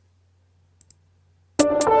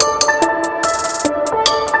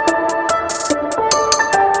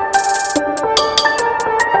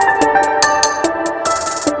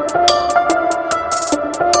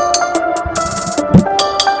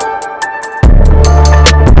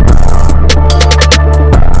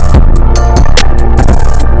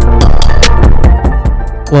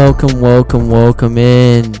welcome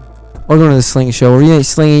in. Welcome to the Sling Show. Where you ain't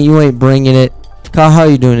slinging, you ain't bringing it. Kyle, how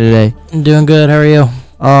you doing today? I'm doing good. How are you?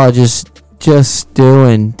 Oh, just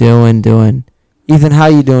doing. Ethan, how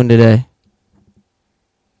you doing today?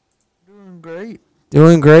 Doing great.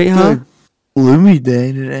 Doing great, huh? Good. Gloomy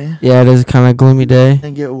day today. Yeah, it is kind of gloomy day.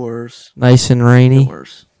 And get worse. Nice and rainy. Get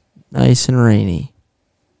worse. Nice and rainy.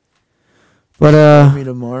 But Me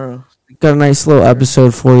tomorrow. got a nice little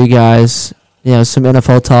episode for you guys. Some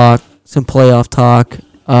NFL talk, some playoff talk.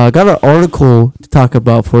 Got an article to talk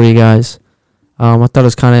about for you guys. I thought it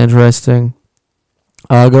was kind of interesting.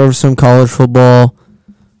 Go over some college football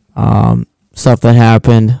stuff that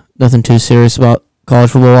happened. Nothing too serious about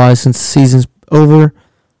college football wise since the season's over.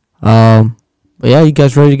 But yeah, you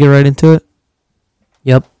guys ready to get right into it?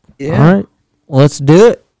 Yep. Yeah. All right. Well, let's do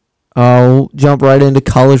it. We'll jump right into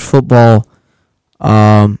college football.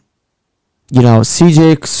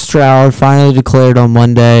 CJ Stroud finally declared on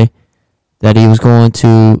Monday that he was going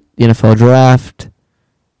to the NFL draft.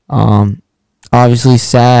 Obviously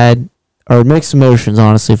sad, or mixed emotions,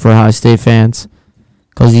 honestly, for Ohio State fans.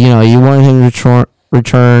 Because, you wanted him to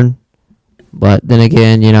return. But then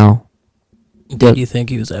again, Did you think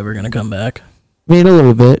he was ever going to come back? I mean, a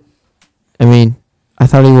little bit. I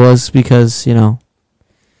thought he was because,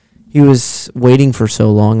 he was waiting for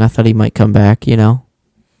so long. I thought he might come back, Yeah,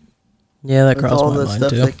 that With crossed all my the mind stuff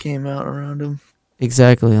too. that came out around him.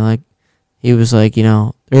 Exactly. He was like,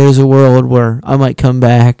 there is a world where I might come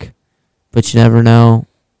back, but you never know.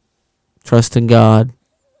 Trust in God.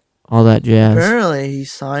 All that jazz. Apparently, he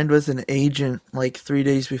signed with an agent 3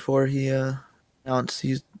 days before he announced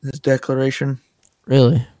his declaration.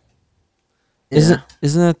 Really? Yeah.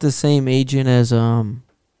 Isn't that the same agent as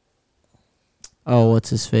what's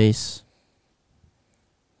his face?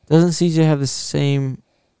 Doesn't CJ have the same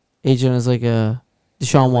agent as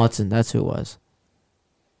Deshaun Watson? That's who it was.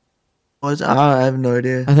 I have no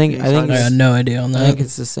idea. I think I had no idea on I that. think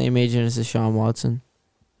it's the same agent as Deshaun Watson.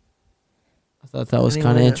 I thought that was Any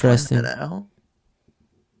kind of way to find interesting. that out?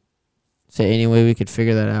 So any way we could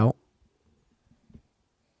figure that out.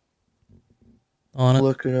 On it.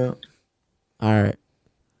 Look it up. All right.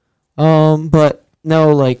 But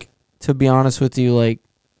no, to be honest with you, I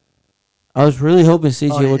was really hoping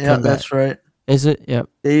CJ would come back. That's right. Is it? Yep.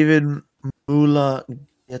 David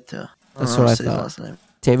Mulageta. That's what I thought. Last name.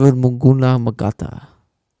 David Muguna Magata.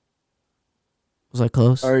 Was I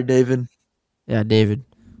close? Sorry, David. Yeah, David.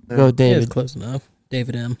 Yeah. Go, Yeah, David. it's close enough.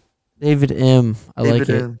 David M. David M. I like David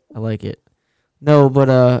it. M. I like it. No, but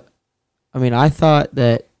I thought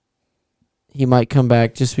that he might come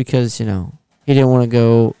back just because he didn't want to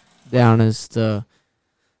go down as the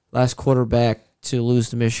last quarterback to lose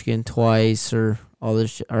to Michigan twice, or all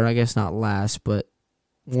this, or I guess not last, but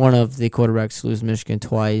one of the quarterbacks to lose Michigan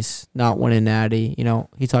twice, not winning Natty.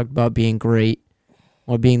 He talked about being great,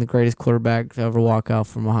 or being the greatest quarterback to ever walk out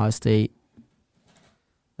from Ohio State.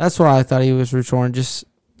 That's why I thought he was returning. Just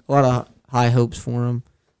a lot of high hopes for him,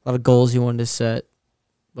 a lot of goals he wanted to set.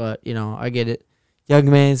 But I get it. Young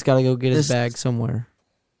man's got to go get his bag somewhere.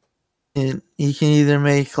 And he can either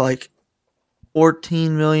make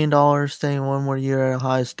 $14 million staying one more year at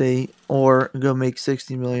Ohio State, or go make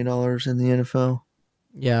 $60 million in the NFL.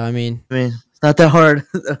 Yeah, It's not that hard.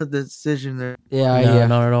 The decision there. No,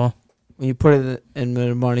 not at all. When you put it in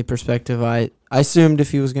the money perspective, I assumed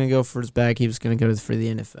if he was going to go for his bag, he was going to go for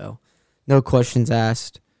the NFL. No questions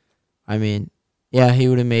asked. He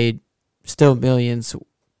would have made still millions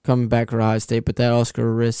coming back to Ohio State, but that also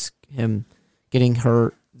risk him getting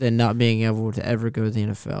hurt, then not being able to ever go to the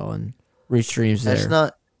NFL and reach dreams there.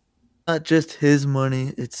 That's not just his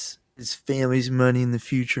money. It's his family's money in the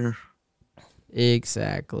future.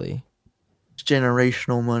 Exactly. It's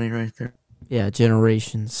generational money right there. Yeah,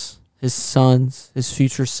 generations. His sons, his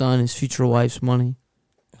future son, his future wife's money.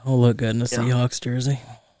 Oh, look good in a Yeah. Seahawks jersey.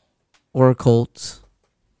 Or Colts.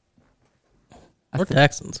 Or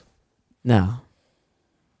Texans. No.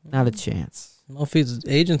 Not a chance. Well, if he's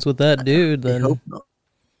agents with that dude, I then hope not.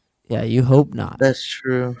 Yeah, you hope not. That's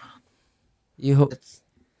true. You hope.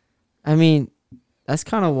 That's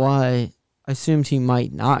kind of why I assumed he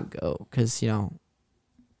might not go, because,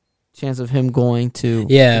 chance of him going to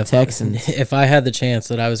the Texans. If I had the chance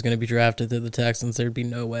that I was going to be drafted to the Texans, there'd be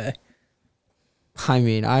no way. If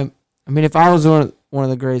I was one of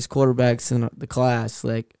the greatest quarterbacks in the class,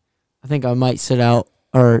 I think I might sit out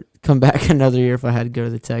or come back another year if I had to go to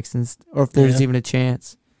the Texans, or if there's even a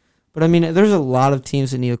chance. But there's a lot of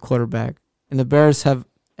teams that need a quarterback, and the Bears have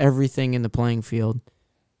everything in the playing field.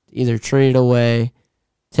 Either trade it away,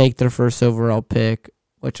 take their first overall pick,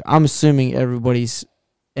 which I'm assuming everybody's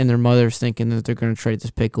and their mother's thinking that they're going to trade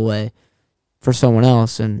this pick away, for someone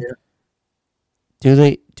else. And Yeah. do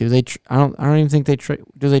they? I don't even think they trade.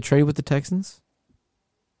 Do they trade with the Texans?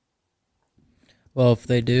 Well, if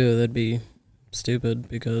they do, that'd be stupid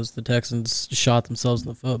because the Texans shot themselves in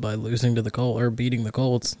the foot by losing to the Colts or beating the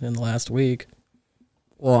Colts in the last week.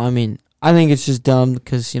 Well, I mean, I think it's just dumb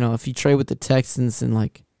because if you trade with the Texans and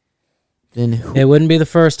then It wouldn't be the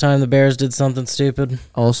first time the Bears did something stupid.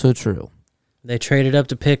 also true. They traded up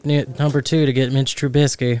to pick number 2 to get Mitch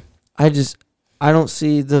Trubisky. I don't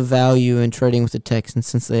see the value in trading with the Texans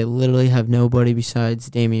since they literally have nobody besides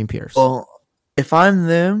Damian Pierce. Well, if I'm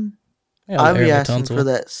them, Yeah, I'd be Aaron asking Tunsil. for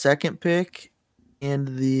that second pick and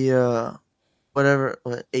the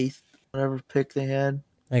eighth, whatever pick they had.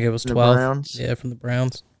 I think it was The 12. Browns. Yeah, from the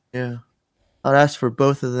Browns. Yeah. I'd ask for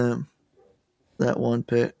both of them. That one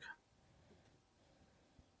pick.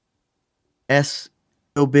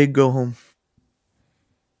 Go big, go home.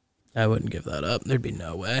 I wouldn't give that up. There'd be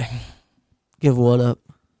no way. Give what up?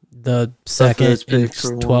 The second those and picks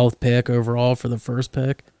for one. 12th pick overall for the first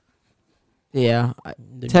pick. Yeah,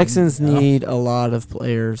 There'd be Texans no- need a lot of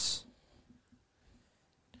players.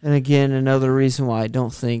 And again, another reason why I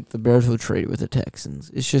don't think the Bears will trade with the Texans.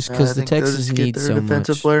 It's just I because the think they'll Texans just get need their so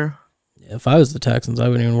defensive much. player. If I was the Texans, I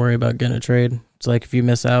wouldn't even worry about getting a trade. It's like if you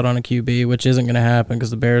miss out on a QB, which isn't going to happen because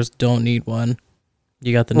the Bears don't need one,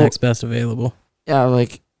 you got the Well- next best available. Yeah,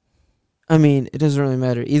 I mean, it doesn't really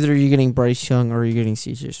matter. Either you're getting Bryce Young or you're getting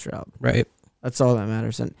CJ Stroud. Right. That's all that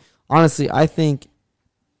matters. And honestly, I think,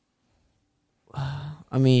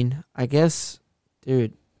 I guess,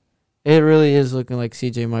 dude, it really is looking like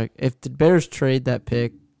CJ might. If the Bears trade that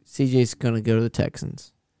pick, CJ's going to go to the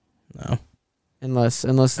Texans. No. Unless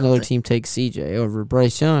another team takes CJ over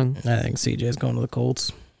Bryce Young. I think CJ's going to the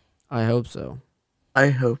Colts. I hope so. I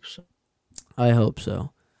hope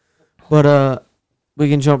so. But we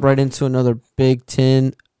can jump right into another Big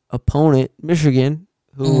Ten opponent, Michigan,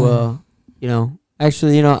 who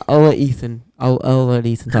actually, I'll let Ethan. I'll let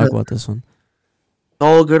Ethan talk about this one.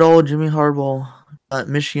 Good old Jimmy Harbaugh. Got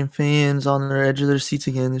Michigan fans on the edge of their seats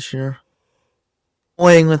again this year.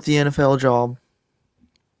 Playing with the NFL job.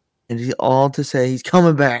 And he's all to say he's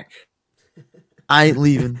coming back. I ain't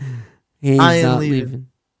leaving. He's I am not leaving. leaving.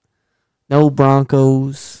 No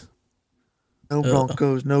Broncos. No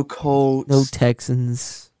Broncos, no Colts. No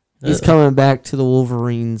Texans. He's Uh, coming back to the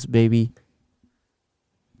Wolverines, baby.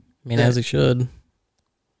 I mean, as he should.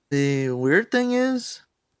 The weird thing is,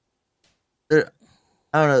 I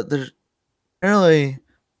don't know. There's apparently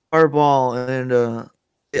Harbaugh and the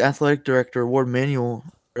athletic director Ward Manuel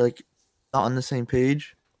are not on the same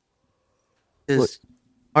page. Because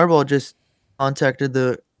Harbaugh just contacted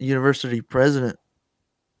the university president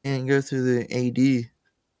and go through the AD.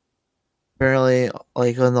 Apparently,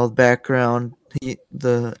 on the background,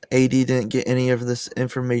 the AD didn't get any of this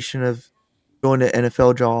information of going to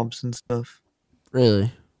NFL jobs and stuff.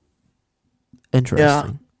 Really?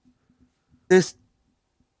 Interesting. This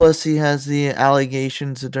plus he has the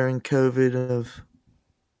allegations during COVID of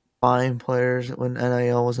buying players when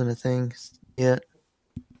NIL wasn't a thing yet.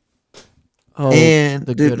 Oh, And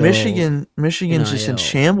the dude, good Michigan's just in NIL.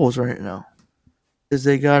 shambles right now. Because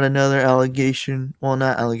they got another allegation. Well,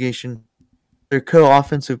 not allegation. Their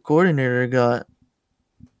co-offensive coordinator got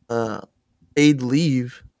paid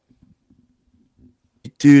leave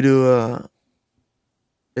due to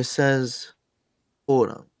it says, hold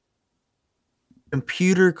on,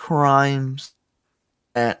 computer crimes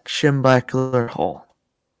at Schembechler Hall.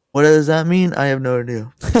 What does that mean? I have no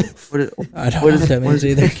idea. I don't What know is what that means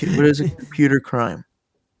either. what is a computer crime?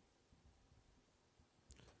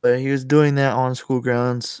 But he was doing that on school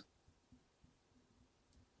grounds.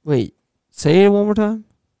 Wait, say it one more time?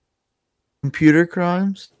 Computer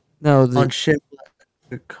crimes No, on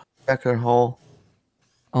Schembechler Hall.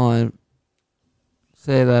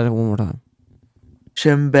 Say that one more time.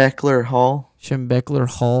 Schembechler Hall. Schembechler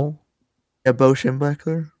Hall? Yeah, Bo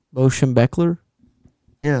Schembechler. Bo Schembechler?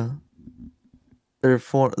 Yeah. Their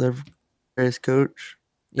various coach.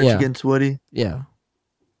 Yeah. Against Woody. Yeah.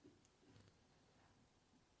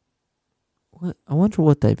 What? I wonder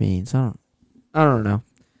what that means. I don't know.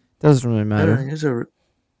 Doesn't really Yeah, matter. he was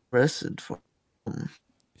arrested for. You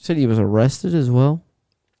said he was arrested as well?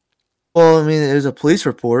 Well, I mean, it was a police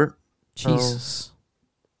report. Jesus.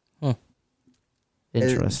 Huh.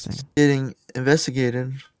 Interesting. It's getting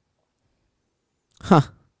investigated. Huh.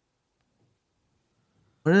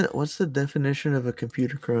 What's the definition of a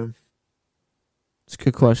computer crime? It's a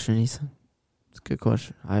good question, Ethan. It's a good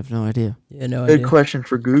question. I have no idea. Yeah, no Good idea. question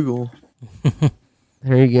for Google.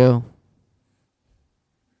 There you go.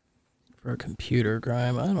 For a computer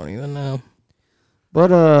crime, I don't even know.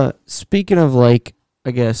 But speaking of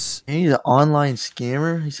I guess And he's an online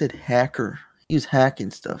scammer. He said hacker. He was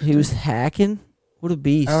hacking stuff. he dude. was hacking. What a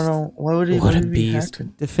beast! I don't know. Why would he, What why a would he be beast.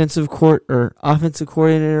 hacking? Defensive court or offensive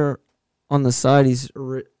coordinator on the side. He's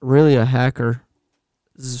really a hacker.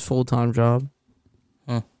 This is his full-time job.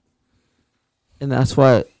 Huh. And that's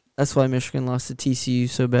why Michigan lost to TCU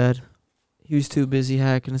so bad. He was too busy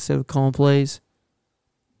hacking instead of calling plays.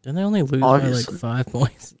 Didn't they only lose Obviously. by like 5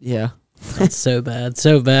 points? Yeah. That's so bad.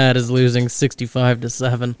 So bad as losing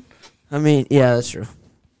 65-7. I mean, yeah, that's true.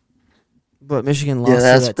 But Michigan lost Yeah,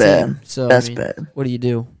 that's to that bad. team. So That's I mean, bad. what do you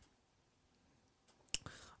do?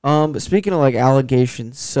 But speaking of like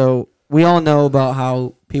allegations, so we all know about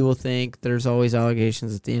how people think there's always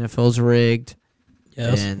allegations that the NFL's rigged.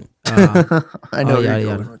 Yes. And I know. Oh, where yada, you're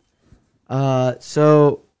yada. going.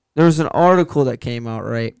 so there was an article that came out,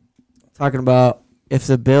 right, talking about if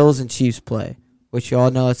the Bills and Chiefs play, which you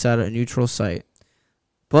all know it's at a neutral site.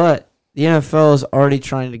 But the NFL is already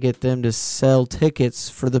trying to get them to sell tickets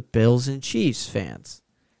for the Bills and Chiefs fans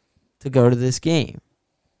to go to this game.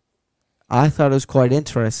 I thought it was quite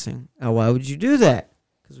interesting. Now, why would you do that?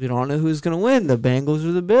 Because we don't know who's going to win, the Bengals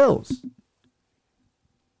or the Bills.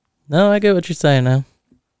 No, I get what you're saying now.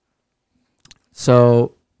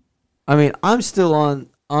 So, I mean, I'm still on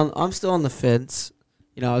the fence.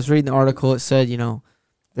 You know, I was reading the article. It said, you know,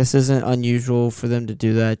 this isn't unusual for them to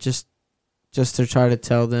do that. Just to try to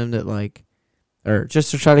tell them that, like, or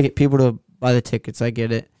just to try to get people to buy the tickets. I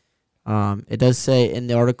get it. It does say in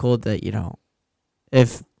the article that, you know,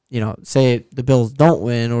 if, you know, say the Bills don't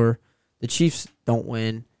win or the Chiefs don't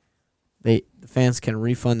win, the fans can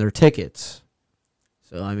refund their tickets.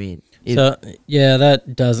 So, I mean, Yeah,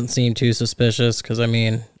 that doesn't seem too suspicious because, I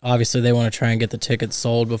mean, obviously they want to try and get the tickets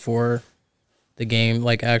sold before the game,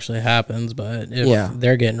 like, actually happens. But if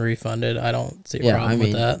they're getting refunded, I don't see a problem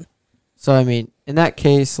with that. So, I mean, in that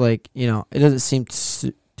case, like, you know, it doesn't seem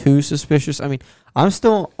too suspicious. I mean, I'm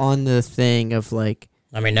still on the thing of, like,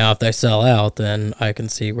 I mean, now if they sell out, then I can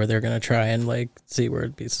see where they're going to try and, like, see where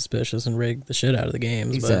it'd be suspicious and rig the shit out of the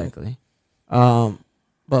games. exactly. But,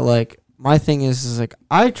 like, my thing is like,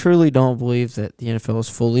 I truly don't believe that the NFL is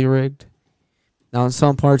fully rigged. Now, in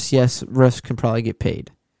some parts, yes, refs can probably get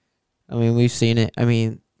paid. I mean, we've seen it. I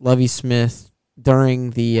mean, Lovie Smith,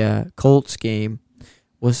 during the Colts game,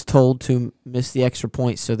 was told to miss the extra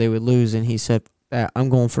point so they would lose, and he said, I'm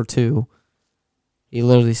going for 2. He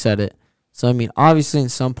literally said it. So, I mean, obviously in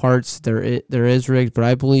some parts there is rigged, but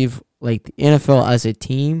I believe, like, the NFL as a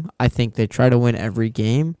team, I think they try to win every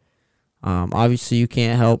game. Obviously you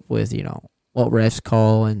can't help with, you know, what refs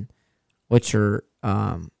call and what your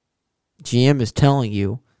GM is telling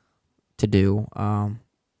you to do.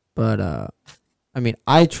 But I mean,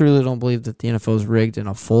 I truly don't believe that the NFL is rigged in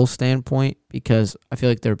a full standpoint because I feel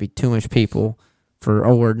like there would be too much people for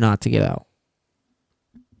a word not to get out.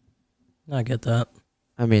 I get that.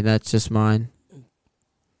 I mean, that's just mine.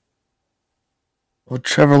 Well,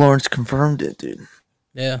 Trevor Lawrence confirmed it, dude.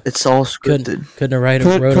 Yeah. It's all scripted. Couldn't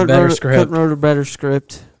have wrote a better script. Wrote a better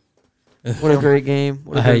script. What a great game.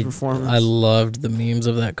 What a great performance. I loved the memes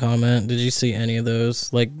of that comment. Did you see any of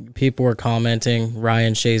those? Like, people were commenting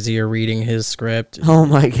Ryan Shazier reading his script. Oh,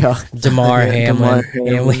 my God. Damar Hamlin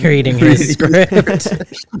reading his script.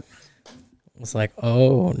 It's like,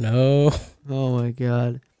 oh, no. Oh, my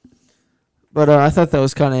God. But I thought that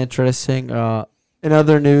was kind of interesting. In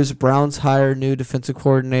other news, Browns hired new defensive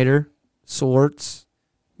coordinator, Swartz.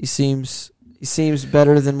 He seems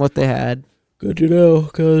better than what they had. Good to know,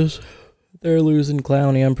 because they're losing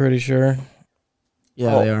Clowney, I'm pretty sure.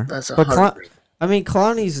 Yeah, they are. That's But 100%. I mean,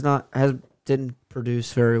 Clowney's didn't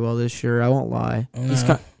produce very well this year. I won't lie. He's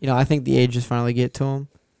No. I think the ages finally get to him.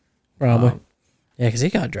 Probably. Yeah, because he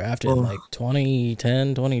got drafted in Oh. like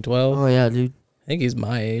 2010, 2012. Oh yeah, dude. I think he's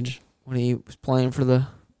my age. When he was playing for the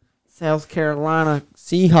South Carolina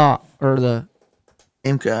Seahawks or the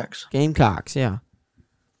Gamecocks. Gamecocks, yeah.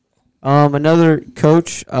 Another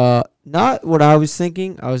coach, not what I was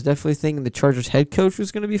thinking. I was definitely thinking the Chargers head coach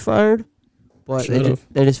was going to be fired, but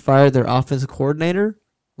they just fired their offensive coordinator,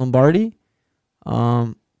 Lombardi.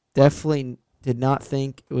 Definitely did not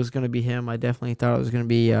think it was going to be him. I definitely thought it was going to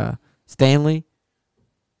be Stanley,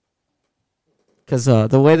 because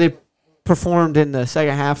the way they performed in the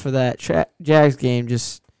second half of that Jags game,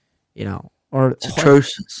 just or It's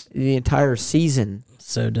atrocious. the entire season.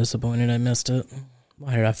 So disappointed I missed it.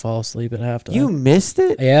 Why did I fall asleep at halftime? You missed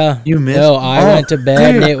it? Yeah. You missed No, it? I Oh, went to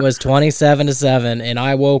bed dude. and it was 27-7, and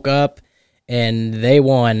I woke up and they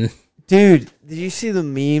won. Dude, did you see the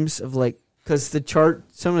memes of because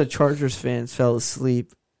some of the Chargers fans fell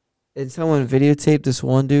asleep, and someone videotaped this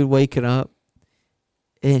one dude waking up,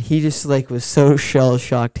 And he just like was so shell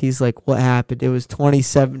shocked. He's like, "What happened?" It was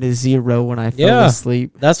 27-0 when I fell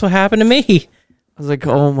asleep. That's what happened to me. I was like,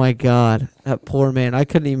 "Oh my god, that poor man." I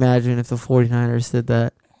couldn't imagine if the 49ers did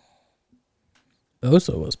that.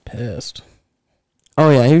 Bosa was pissed.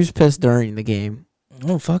 Oh yeah, he was pissed during the game. I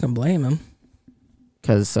don't fucking blame him.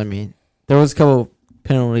 Because I mean, there was a couple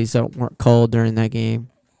penalties that weren't called during that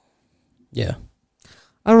game. Yeah.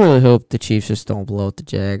 I really hope the Chiefs just don't blow out the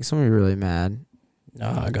Jags. I'm gonna be really mad. No,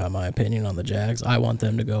 I got my opinion on the Jags. I want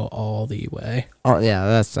them to go all the way. Oh, yeah,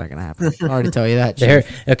 that's not going to happen. I already tell you that.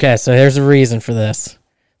 Okay, so here's a reason for this.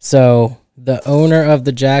 So the owner of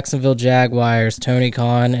the Jacksonville Jaguars, Tony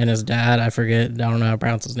Khan, and his dad, I don't know how to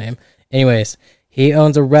pronounce his name. Anyways, he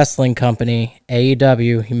owns a wrestling company,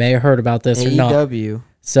 AEW. You may have heard about this or not. AEW.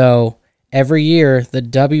 So every year, the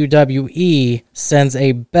WWE sends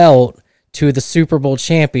a belt to the Super Bowl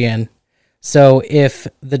champion. So if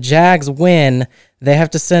the Jags win, they have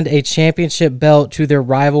to send a championship belt to their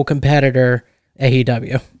rival competitor,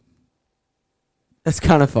 AEW. That's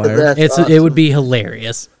kind of fire. It would be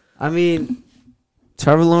hilarious. I mean,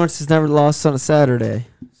 Trevor Lawrence has never lost on a Saturday.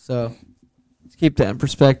 So let's keep that in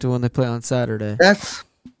perspective when they play on Saturday. That's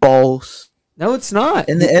false. No, it's not.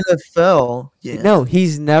 In the NFL, yeah. No,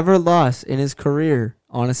 he's never lost in his career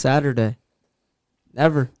on a Saturday.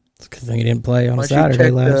 Never. It's a good thing he didn't play on a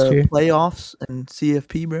Saturday last year. Playoffs and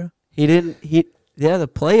CFP, bro. He didn't. The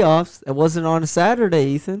playoffs. It wasn't on a Saturday,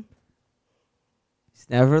 Ethan. He's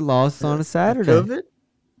never lost on a Saturday. COVID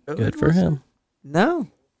good for him. No.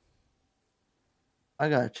 I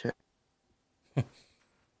gotta check.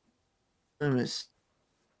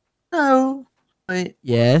 No. Wait.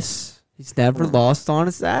 Yes. He's never lost on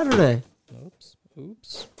a Saturday.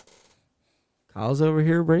 Oops. Kyle's over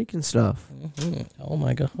here breaking stuff. Mm-hmm. Oh,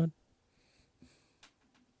 my God.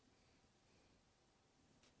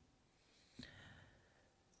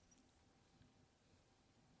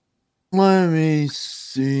 Let me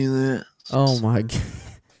see this. Oh, my God.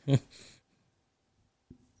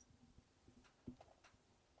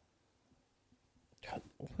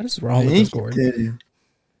 What is wrong with this, Gordon?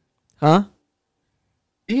 Huh?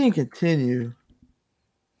 You can continue.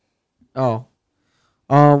 Oh.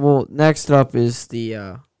 Well, next up is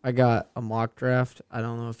the, I got a mock draft. I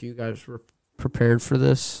don't know if you guys were prepared for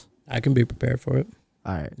this. I can be prepared for it.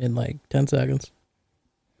 All right. In like 10 seconds.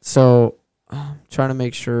 So, I'm trying to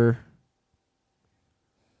make sure.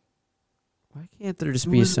 Why can't there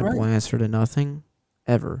just be a simple answer to nothing?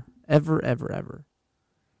 Ever.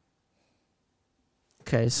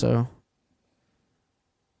 Okay, so.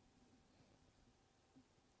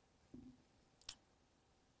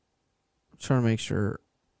 Trying to make sure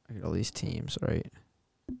I get all these teams right.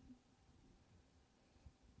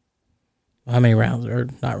 How many rounds, or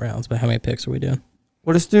not rounds, but how many picks are we doing?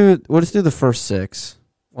 We'll just do the first 6,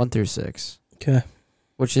 1 through 6. Okay.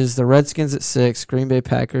 Which is the Redskins at 6, Green Bay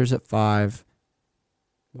Packers at 5.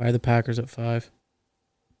 Why are the Packers at 5?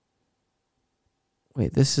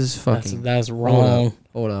 Wait, this is fucking. That's wrong.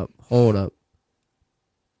 Hold up.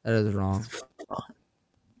 That is wrong.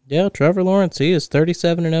 Yeah, Trevor Lawrence, he is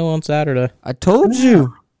 37-0 on Saturday. I told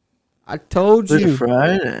you. Good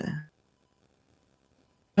Friday.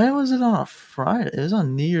 Why was it on a Friday? It was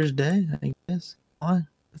on New Year's Day, I guess. Why?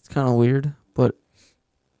 That's kind of weird, but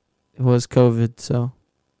it was COVID, so.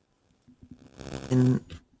 And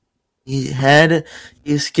he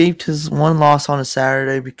escaped his one loss on a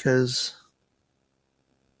Saturday because.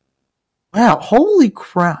 Wow, holy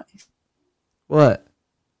crap. What?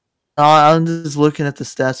 I'm just looking at the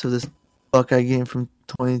stats of this Buckeye game from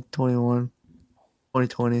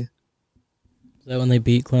 2020. Is that when they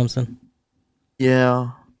beat Clemson?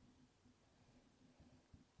 Yeah.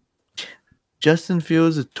 Justin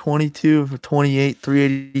Fields is 22 for 28,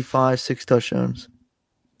 385, 6 touchdowns.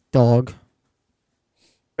 Dog.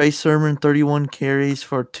 Trey Sermon, 31 carries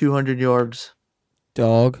for 200 yards.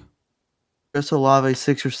 Dog. Chris Olave,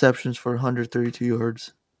 6 receptions for 132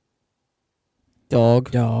 yards.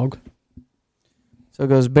 Dog. So it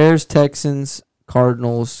goes Bears, Texans,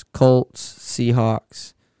 Cardinals, Colts,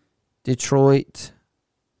 Seahawks, Detroit,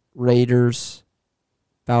 Raiders,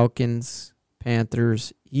 Falcons,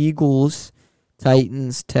 Panthers, Eagles,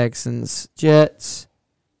 Titans, Texans, Jets,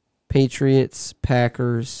 Patriots,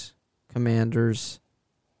 Packers, Commanders.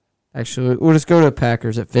 Actually, we'll just go to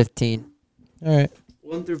Packers at 15. All right.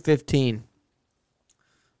 1 through 15.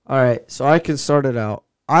 All right, so I can start it out.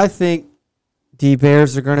 I think the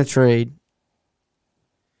Bears are going to trade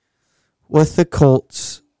with the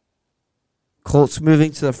Colts. Colts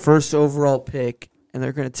moving to the first overall pick, and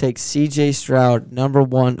they're going to take C.J. Stroud, number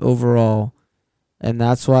 1 overall, And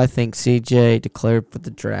that's why I think CJ declared for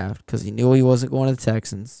the draft, because he knew he wasn't going to the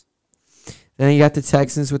Texans. Then you got the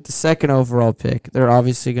Texans with the second overall pick. They're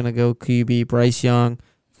obviously going to go QB Bryce Young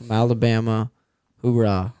from Alabama.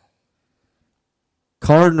 Hoorah.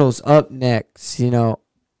 Cardinals up next,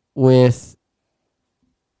 with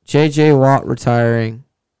J.J. Watt retiring.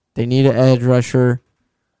 They need an edge rusher,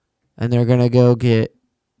 and they're going to go get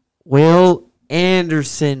Will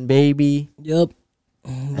Anderson, baby. Yep.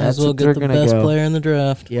 Might as well get the best player in the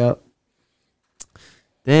draft. Yep.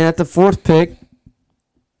 Then at the fourth pick,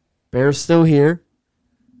 Bears still here.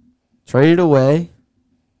 Traded away.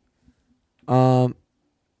 And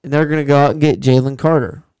they're going to go out and get Jalen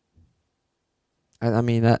Carter. I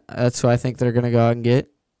mean, that's who I think they're going to go out and get.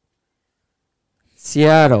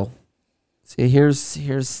 Seattle. See, here's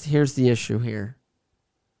the issue here.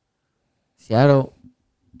 Seattle,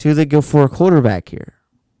 do they go for a quarterback here?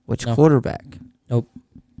 Which quarterback? Nope.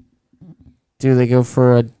 Do they go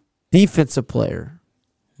for a defensive player?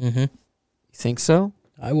 Mm-hmm. You think so?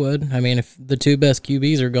 I would. I mean, if the two best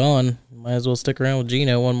QBs are gone, might as well stick around with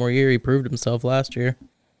Geno one more year. He proved himself last year.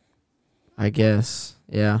 I guess,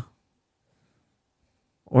 yeah.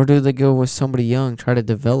 Or do they go with somebody young, try to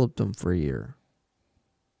develop them for a year?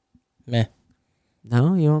 Meh.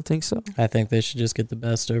 No, you don't think so? I think they should just get the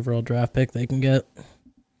best overall draft pick they can get.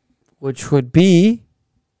 Which would be,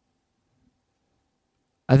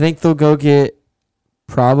 I think they'll go get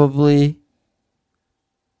probably,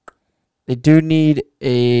 they do need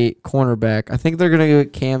a cornerback. I think they're going to go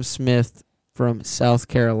get Cam Smith from South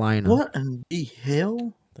Carolina. What in the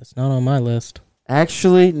hell? That's not on my list.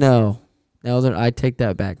 Actually, no. No, I take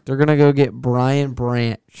that back. They're going to go get Brian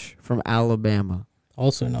Branch from Alabama.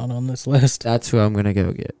 Also not on this list. That's who I'm going to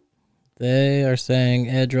go get. They are saying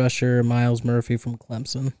edge rusher Myles Murphy from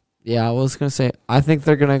Clemson. Yeah, I was going to say, I think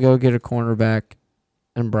they're going to go get a cornerback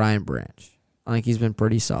and Brian Branch. I think he's been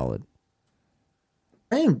pretty solid.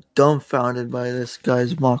 I am dumbfounded by this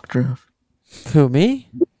guy's mock draft. Who, me?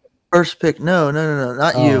 First pick. No,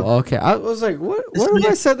 not you. Okay. I was like, what have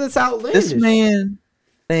I said that's outlandish? This man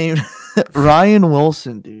named Ryan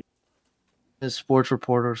Wilson, dude. His sports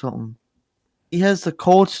reporter or something. He has the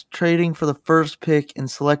Colts trading for the first pick and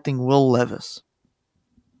selecting Will Levis.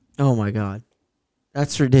 Oh, my God.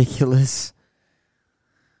 That's ridiculous.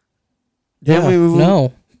 Then we move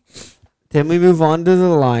on to the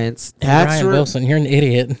Lions. Ryan Wilson, you're an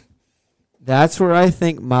idiot. That's where I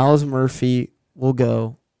think Myles Murphy will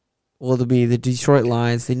go. Will be the Detroit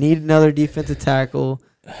Lions. They need another defensive tackle.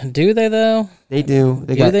 Do they, though? They do.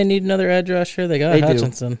 They need another edge rusher? They got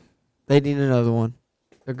Hutchinson. They need another one.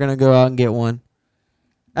 They're going to go out and get one.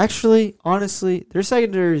 Actually, honestly, their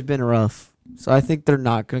secondary has been rough. So I think they're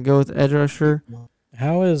not going to go with edge rusher.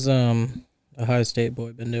 How has Ohio State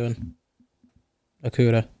boy been doing?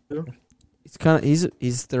 Okudah.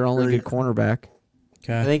 He's their only good cornerback.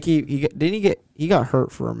 Okay. I think he got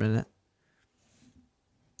hurt for a minute.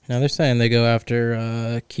 Now they're saying they go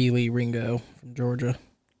after Keely Ringo from Georgia.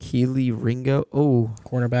 Keely Ringo? Oh,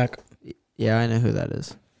 cornerback. Yeah, I know who that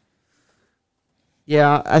is.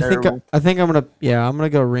 Yeah, I think I'm gonna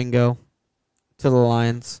go Ringo to the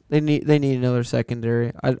Lions. They need another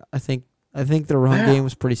secondary. I think their run game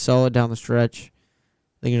was pretty solid down the stretch.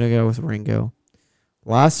 They're gonna go with Ringo.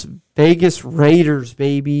 Las Vegas Raiders,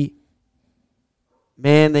 baby.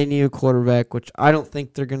 Man, they need a quarterback, which I don't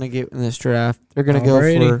think they're gonna get in this draft. They're gonna go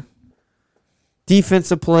for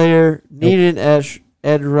defensive player. Need an edge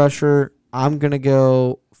rusher. I'm gonna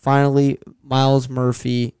go finally Myles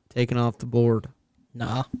Murphy taken off the board.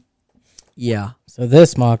 Nah. Yeah. So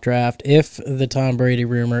this mock draft, if the Tom Brady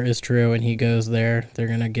rumor is true and he goes there, they're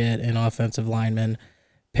going to get an offensive lineman,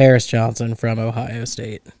 Paris Johnson from Ohio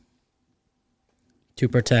State, to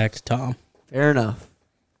protect Tom. Fair enough.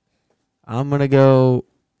 I'm going to go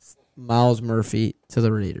Myles Murphy to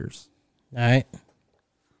the Raiders. All right.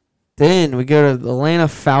 Then we go to the Atlanta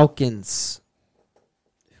Falcons,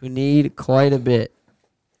 who need quite a bit.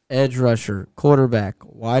 Edge rusher, quarterback,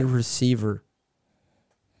 wide receiver.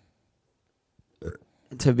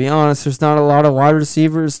 To be honest, there's not a lot of wide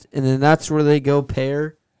receivers, and then that's where they go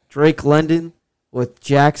pair Drake London with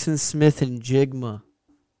Jackson Smith and Jigma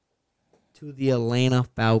to the Atlanta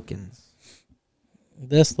Falcons.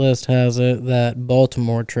 This list has it that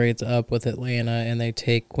Baltimore trades up with Atlanta, and they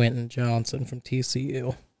take Quentin Johnson from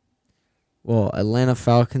TCU. Well, Atlanta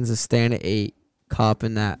Falcons is staying at 8,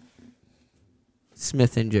 copping that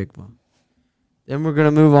Smith and Jigma. Then we're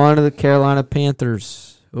going to move on to the Carolina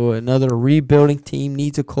Panthers. Oh, another rebuilding team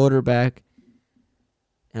needs a quarterback.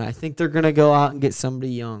 And I think they're going to go out and get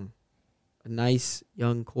somebody young. A nice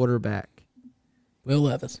young quarterback. Will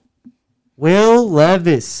Levis. Will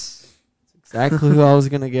Levis. It's Exactly who I was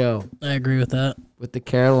going to go. I agree with that. With the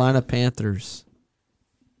Carolina Panthers.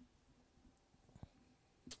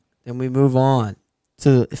 Then we move on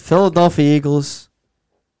to the Philadelphia Eagles.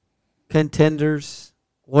 Contenders.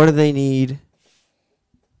 What do they need?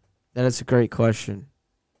 That is a great question.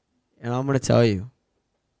 And I'm going to tell you.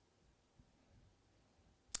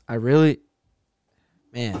 I think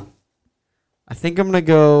I'm going to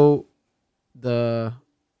go the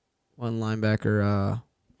one linebacker.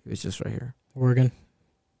 He was just right here. Oregon.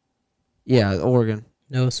 Yeah, Oregon.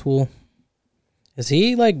 Noah Sewell. Is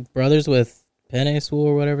he like brothers with Penei Sewell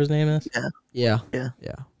or whatever his name is? Yeah.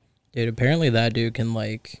 Dude, apparently that dude can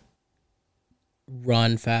like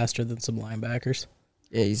run faster than some linebackers.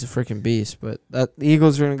 Yeah, he's a freaking beast. But the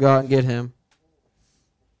Eagles are going to go out and get him.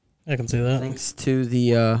 I can see that. Thanks to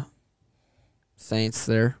the Saints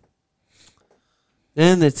there.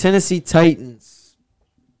 Then the Tennessee Titans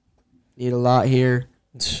need a lot here.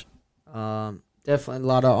 Definitely a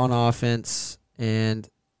lot on offense, and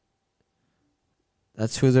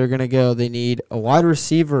that's who they're going to go. They need a wide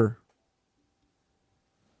receiver.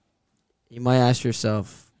 You might ask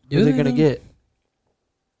yourself, who they're going to get?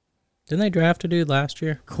 Didn't they draft a dude last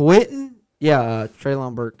year? Quentin? Yeah,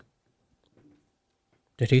 Treylon Burke.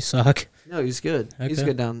 Did he suck? No, he's good. Okay. He's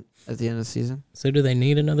good down at the end of the season. So do they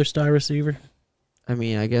need another star receiver? I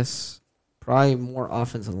mean, I guess probably more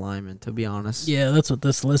offensive linemen, to be honest. Yeah, that's what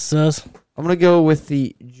this list says. I'm going to go with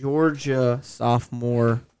the Georgia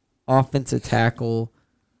sophomore offensive tackle,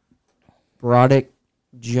 Broderick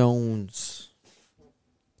Jones.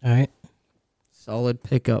 All right. Solid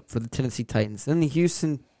pickup for the Tennessee Titans. Then the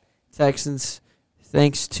Houston Texans,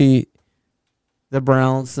 thanks to the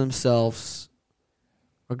Browns themselves,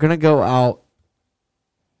 are going to go out.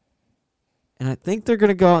 And I think they're going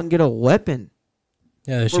to go out and get a weapon.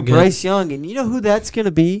 Yeah, they for should Bryce Young. And you know who that's going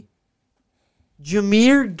to be?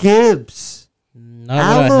 Jahmyr Gibbs.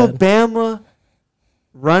 Alabama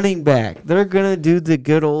running back. They're going to do the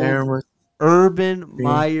good old Urban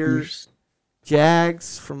Meyer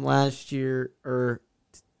Jags from last year or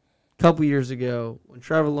a couple years ago when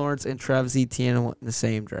Trevor Lawrence and Travis Etienne went in the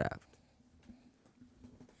same draft.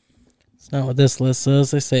 It's not what this list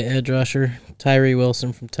says. They say edge rusher, Tyree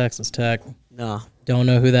Wilson from Texas Tech. No. Don't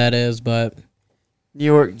know who that is, but New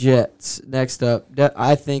York Jets. Next up.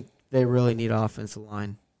 I think they really need offensive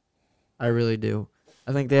line. I really do.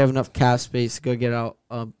 I think they have enough cap space to go get out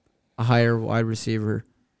a higher wide receiver.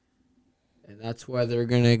 And that's where they're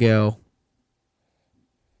going to go.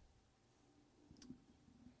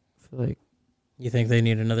 I feel like. You think they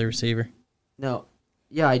need another receiver? No.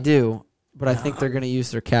 Yeah, I do. But I think they're going to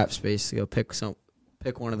use their cap space to go pick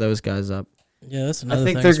one of those guys up. Yeah, that's another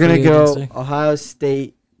thing. I think they're going to go Ohio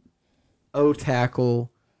State O-tackle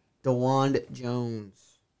DeWand Jones.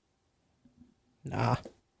 Nah.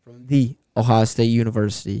 From the Ohio State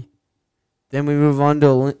University. Then we move on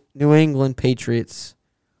to New England Patriots,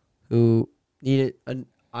 who needed,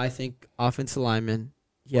 I think, offensive lineman.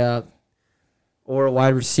 Yeah. Or a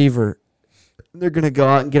wide receiver. They're going to go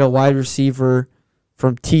out and get a wide receiver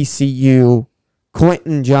from TCU,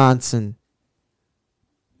 Quentin Johnson.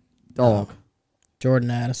 Dog. Jordan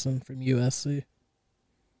Addison from USC.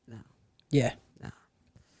 No. Yeah. No.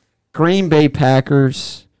 Green Bay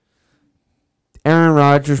Packers. Aaron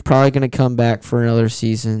Rodgers probably going to come back for another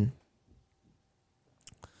season.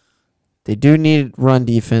 They do need run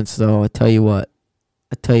defense, though. I tell you what,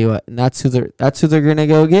 and that's who they're going to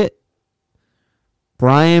go get.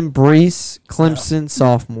 Brian Brees, Clemson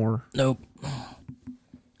sophomore. Nope.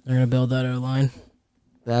 They're going to build that O-line.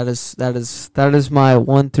 That is my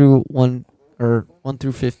 1 through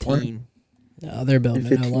 15. No, they're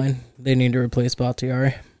building an O-line. They need to replace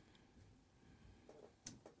Bakhtiari.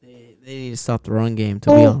 They need to stop the run game, to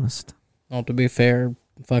be honest. Well, to be fair,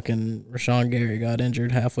 fucking Rashawn Gary got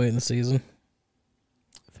injured halfway in the season.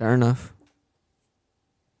 Fair enough.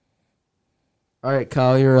 All right,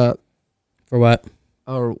 Kyle, you're up. For what?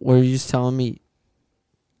 Or were you just telling me?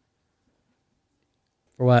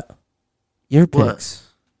 For what? Your picks.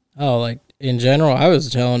 Oh, like in general, I was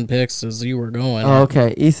telling picks as you were going. Oh,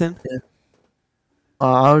 okay. Ethan? Yeah.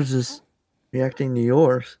 I was just reacting to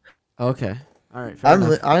yours. Okay. All right.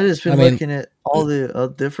 I've just been looking at all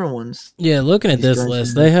the different ones. Yeah, looking at this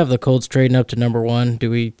list, they have the Colts trading up to number 1. Do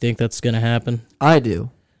we think that's going to happen? I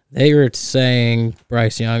do. They were saying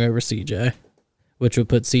Bryce Young over CJ, which would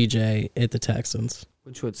put CJ at the Texans.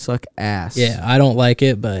 Which would suck ass. Yeah, I don't like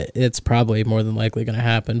it, but it's probably more than likely going to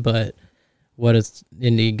happen. But what does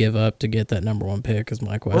Indy give up to get that number 1 pick is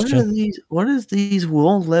my question. What is these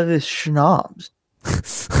Will Levis schnobs?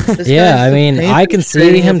 Yeah, I mean, I can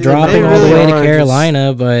see him dropping all the way to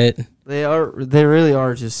Carolina, but They are. They really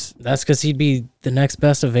are just. That's because he'd be the next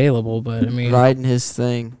best available. But I mean, riding his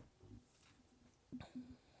thing.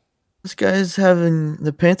 This guy's having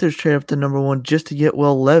the Panthers trade up to number 1 just to get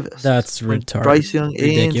Will Levis. That's retarded. Bryce Young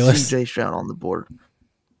Ridiculous. and CJ Stroud on the board.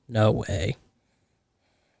 No way.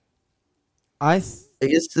 I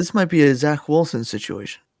guess this might be a Zach Wilson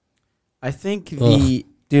situation. I think I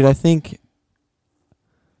think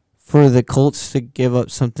for the Colts to give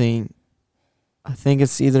up something, I think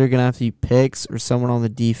it's either gonna have to be picks or someone on the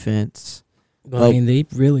defense. Well, I mean, they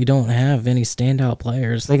really don't have any standout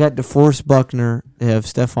players. They got DeForest Buckner. They have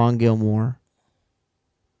Stephon Gilmore.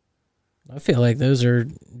 I feel like those are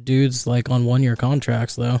dudes like on 1-year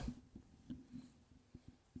contracts, though.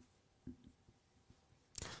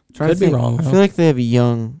 Could be wrong. I feel like they have a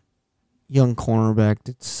young cornerback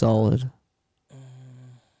that's solid.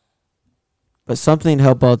 But something to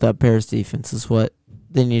help out that Bears defense is what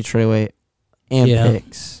they need to trade away and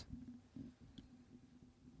picks.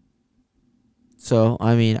 So,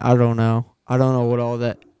 I mean, I don't know. I don't know what all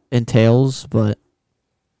that entails, but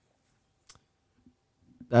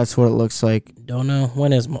that's what it looks like. Don't know.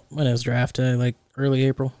 When is draft day? Like early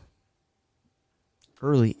April?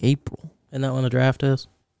 Early April. Isn't that when the draft is?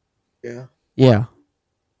 Yeah. Yeah.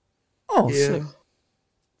 Oh, yeah. sick.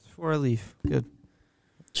 Before I leave. Good.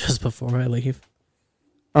 Just before I leave.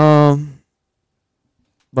 But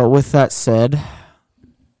with that said,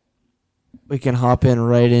 we can hop in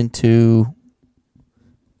right into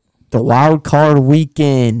the wild card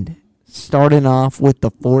weekend, starting off with the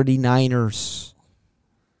 49ers,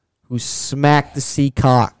 who smacked the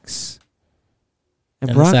Seahawks.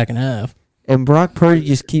 In the second half. And Brock Purdy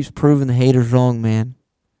just keeps proving the haters wrong, man.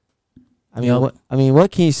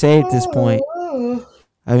 What can you say at this point?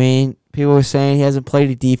 I mean, people are saying he hasn't played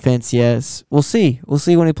a defense yet. We'll see. We'll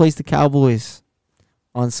see when he plays the Cowboys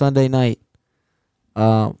on Sunday night.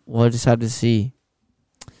 We'll just have to see.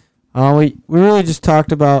 We really already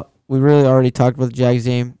talked about the Jags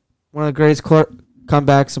game. One of the greatest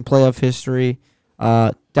comebacks in playoff history.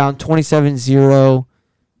 Down 27-0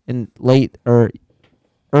 in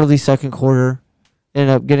early second quarter.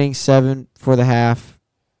 Ended up getting 7 for the half.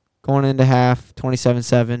 Going into half,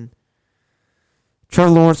 27-7.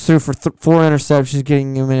 Trevor Lawrence threw for 4 interceptions,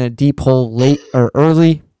 getting him in a deep hole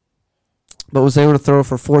early, but was able to throw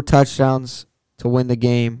for 4 touchdowns to win the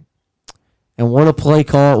game. And what a play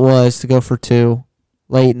call it was to go for 2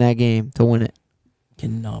 late in that game to win it.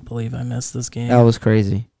 Cannot believe I missed this game. That was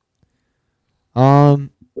crazy. We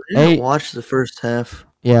didn't watch the first half.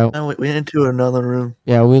 Yeah. We went into another room.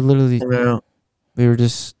 Yeah, we were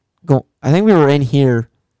just going. I think we were in here.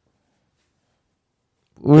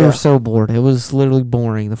 We were so bored. It was literally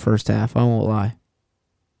boring the first half. I won't lie.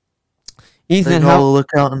 Ethan, how look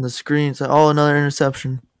out on the screen? It's like, another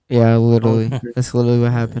interception. Yeah, literally. That's literally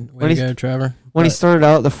what happened. Way to go, Trevor. When he started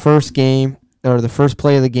out the first game, or the first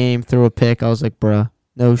play of the game, threw a pick, I was like, bruh,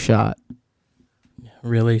 no shot.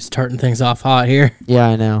 Really starting things off hot here. Yeah,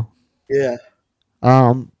 I know. Yeah.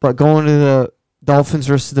 But going to the Dolphins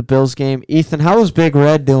versus the Bills game, Ethan, how was Big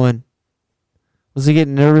Red doing? Was he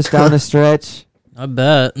getting nervous down the stretch? I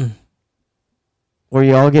bet. Were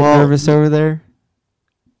you all getting nervous over there?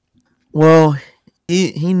 Well,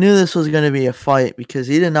 he knew this was going to be a fight because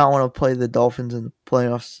he did not want to play the Dolphins in the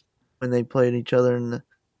playoffs when they played each other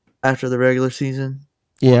after the regular season.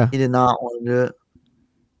 Yeah. He did not want to do it.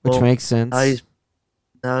 Which makes sense.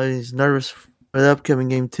 Now he's nervous for the upcoming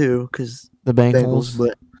game too because the Bengals.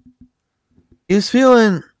 But he was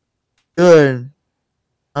feeling good.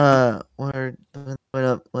 When went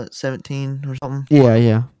up 17 or something.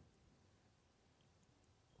 Yeah.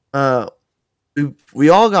 We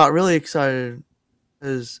all got really excited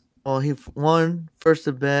because he won first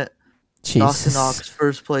to bet. Jesus. Dawson Knox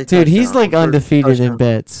first play. Dude, he's like undefeated in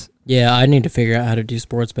bets. Yeah, I need to figure out how to do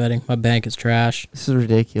sports betting. My bank is trash. This is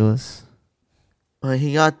ridiculous.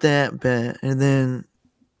 He got that bet, and then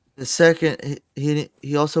the second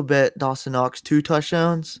he also bet Dawson Knox 2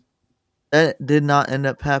 touchdowns. That did not end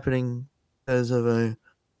up happening because of a.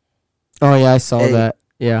 Oh yeah, I saw that.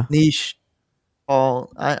 Yeah. Niche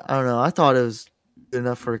ball. I don't know. I thought it was good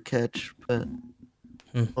enough for a catch, but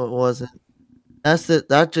it wasn't.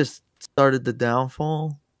 That just started the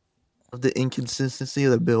downfall of the inconsistency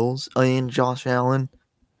of the Bills and Josh Allen.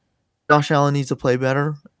 Josh Allen needs to play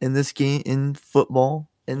better in this game, in football,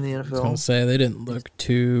 in the NFL. I was going to say, they didn't look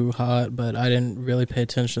too hot, but I didn't really pay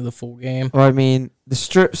attention to the full game. Well, I mean, the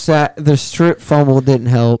strip fumble didn't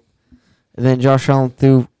help. And then Josh Allen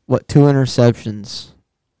threw, 2 interceptions.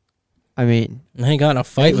 I mean. And he got in a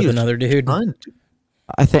fight with another dude.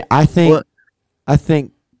 I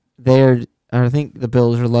think the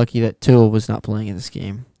Bills are lucky that Tua was not playing in this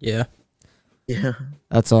game. Yeah. Yeah.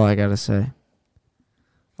 That's all I gotta say.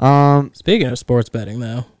 Speaking of sports betting,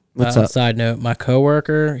 though, what's up? Side note: my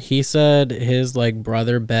coworker, he said his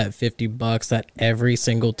brother bet $50 that every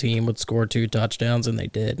single team would score 2 touchdowns, and they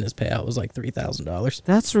did, and his payout was like $3,000.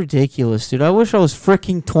 That's ridiculous, dude. I wish I was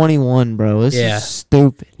freaking 21, bro. This is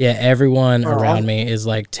stupid. Yeah, everyone around me is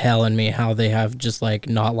telling me how they have just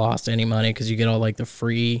not lost any money because you get all the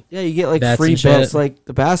free. Yeah, you get bets free bets. Like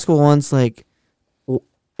the basketball ones,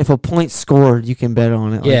 if a point scored, you can bet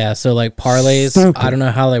on it. Yeah, so parlays, stupid. I don't know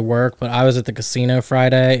how they work, but I was at the casino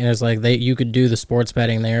Friday, and it's you could do the sports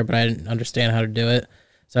betting there, but I didn't understand how to do it.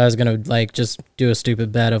 So I was going to just do a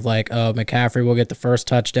stupid bet of oh, McCaffrey will get the first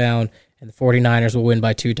touchdown, and the 49ers will win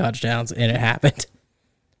by 2 touchdowns, and it happened.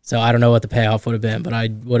 So I don't know what the payoff would have been, but I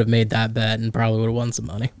would have made that bet and probably would have won some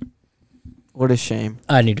money. What a shame.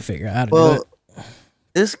 I need to figure out how to do it.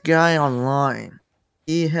 This guy online,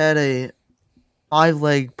 he had a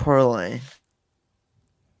 5-leg parlay.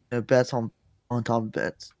 Bets on top of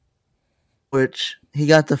bets. Which he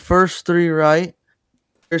got the first 3 right.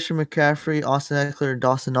 Christian McCaffrey, Austin Eckler, and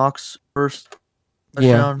Dawson Knox first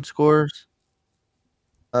touchdown scores.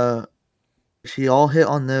 She all hit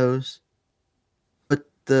on those. But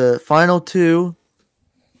the final 2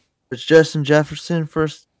 was Justin Jefferson,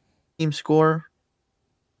 first team score.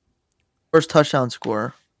 First touchdown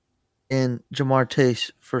score. And Jamar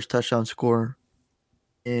Chase, first touchdown score.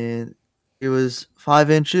 And it was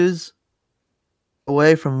 5 inches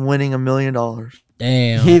away from winning $1 million.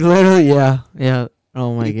 Damn. He literally, yeah.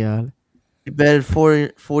 Oh my God. He betted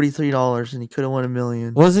 $43 and he could have won $1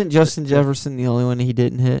 million. Wasn't Justin Jefferson the only one he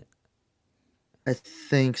didn't hit? I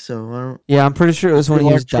think so. I'm pretty sure it was when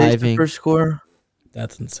he was diving. First score.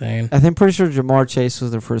 That's insane. I'm pretty sure Jamar Chase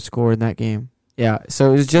was the first score in that game. Yeah, so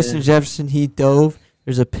it was Justin Jefferson. He dove.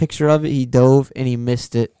 There's a picture of it. He dove and he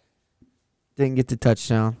missed it. Didn't get the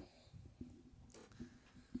touchdown.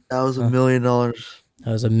 That was $1 million. That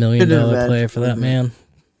was $1 million play for that man.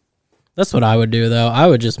 That's what I would do, though. I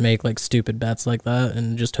would just make stupid bets like that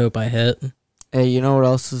and just hope I hit. Hey, you know what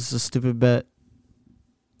else is a stupid bet?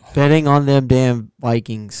 Betting on them damn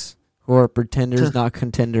Vikings, who are pretenders, not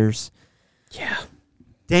contenders. Yeah.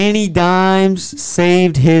 Danny Dimes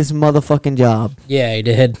saved his motherfucking job. Yeah, he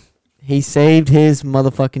did. He saved his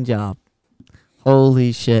motherfucking job.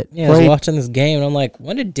 Holy shit. Yeah, I was watching this game, and I'm like,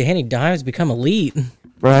 when did Danny Dimes become elite?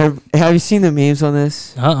 Bro, have you seen the memes on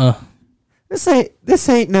this? This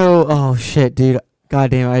ain't no... Oh, shit, dude.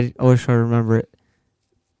 God damn, I wish I remember it.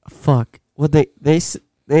 Fuck. What they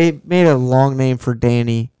made a long name for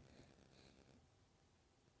Danny.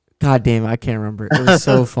 God damn, I can't remember. It was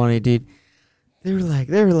so funny, dude. They were like,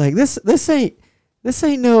 this ain't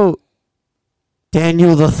no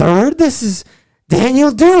Daniel the Third. This is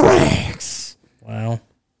Daniel Durax. Wow.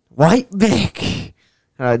 White Vic.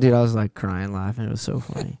 Dude, I was crying, laughing. It was so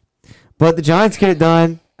funny. But the Giants get it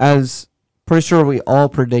done, as pretty sure we all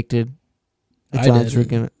predicted. The Giants were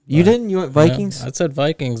gonna. You didn't? You went Vikings? Yeah, I said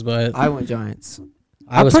Vikings, but I went Giants.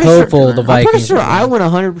 I was hopeful the Vikings. I'm pretty sure I went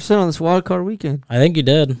 100% on this wild card weekend. I think you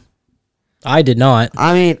did. I did not.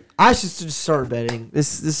 I mean, I should just start betting.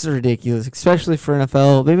 This is ridiculous, especially for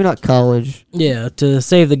NFL. Maybe not college. Yeah, to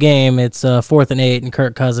save the game, it's 4th and 8, and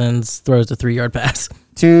Kirk Cousins throws a 3-yard pass.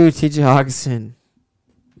 To T.J. Hawkinson.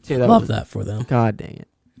 Dude, Love that for them. God dang it!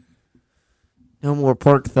 No more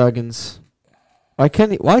pork thuggins. Why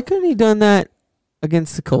couldn't he done that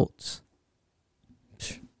against the Colts?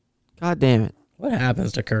 God damn it! What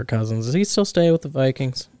happens to Kirk Cousins? Does he still stay with the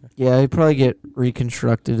Vikings? Yeah, he'd probably get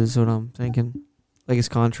reconstructed, is what I'm thinking. Like his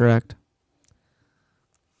contract.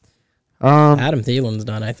 Adam Thielen's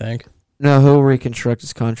done, I think. No, he'll reconstruct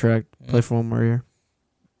his contract. Play for one more year.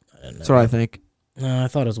 That's what I think. No, I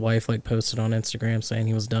thought his wife posted on Instagram saying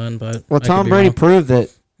he was done, but Tom Brady proved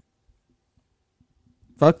that.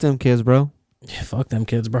 Fuck them kids, bro. Yeah, fuck them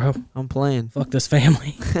kids, bro. I'm playing. Fuck this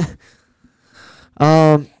family.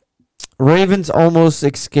 Ravens almost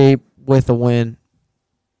escape with a win.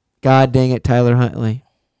 God dang it, Tyler Huntley.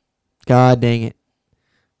 God dang it.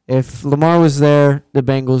 If Lamar was there, the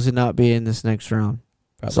Bengals would not be in this next round.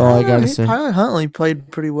 That's all I gotta say. Tyler Huntley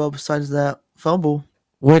played pretty well besides that fumble,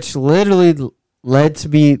 which literally led to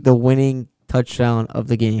be the winning touchdown of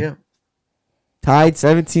the game. Yeah. Tied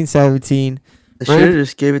 17-17. They should have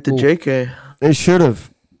just gave it to JK. They should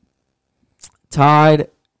have. Tied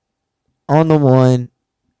on the 1,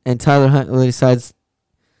 and Tyler Huntley decides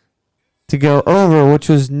to go over, which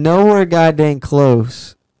was nowhere goddamn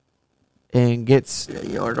close, and gets a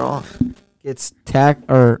yard off. Gets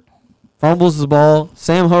fumbles the ball.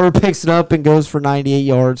 Sam Hubbard picks it up and goes for 98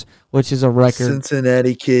 yards, which is a record.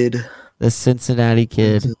 Cincinnati kid. The Cincinnati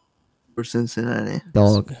kid. for Cincinnati.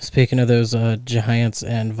 Dog. Speaking of those Giants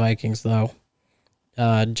and Vikings, though,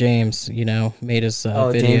 James, made his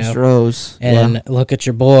video. James Rose. And look at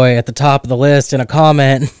your boy at the top of the list in a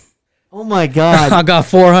comment. Oh my God! I got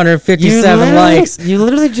 457 likes. You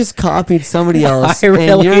literally just copied somebody else, I really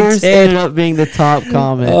and yours did. ended up being the top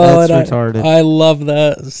comment. That's retarded. I love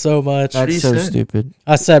that so much. That's so stupid.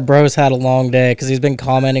 I said Bro's had a long day because he's been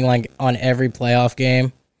commenting like on every playoff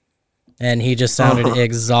game, and he just sounded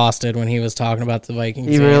exhausted when he was talking about the Vikings.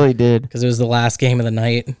 He really did because it was the last game of the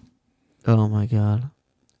night. Oh my God!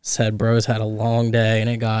 Said Bro's had a long day, and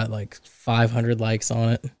it got like 500 likes on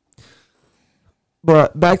it.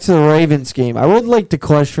 But back to the Ravens game. I would like to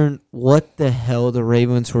question what the hell the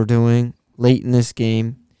Ravens were doing late in this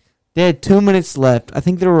game. They had 2 minutes left. I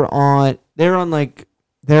think they were on like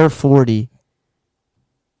their 40.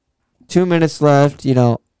 2 minutes left,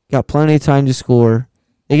 got plenty of time to score.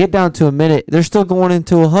 They get down to a minute. They're still going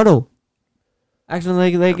into a huddle.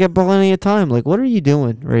 Actually, they get plenty of time. Like, what are you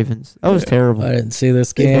doing, Ravens? That was terrible. I didn't see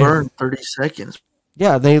this game. They burned 30 seconds.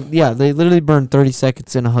 Yeah, they literally burned 30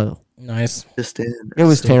 seconds in a huddle. Nice. It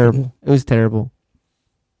was terrible. It was terrible.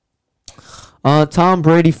 Tom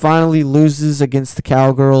Brady finally loses against the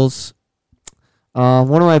Cowgirls.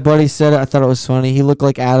 One of my buddies said it. I thought it was funny. He looked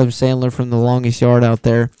like Adam Sandler from The Longest Yard out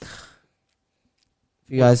there. If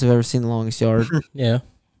you guys have ever seen The Longest Yard. Yeah.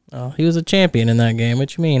 Oh, he was a champion in that game.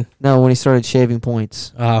 What you mean? No, when he started shaving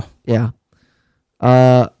points. Oh. Yeah.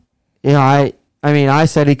 I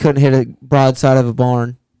said he couldn't hit a broadside of a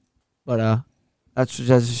barn. But that's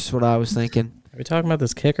just what I was thinking. Are we talking about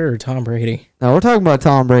this kicker or Tom Brady? No, we're talking about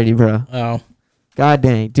Tom Brady, bro. Oh. God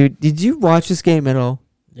dang. Dude, did you watch this game at all?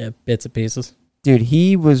 Yeah, bits and pieces. Dude,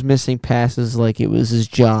 he was missing passes like it was his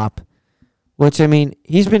job. Which,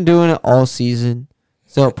 he's been doing it all season.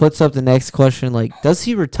 So it puts up the next question, like, does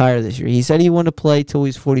he retire this year? He said he wanted to play till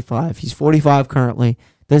he's 45. He's 45 currently.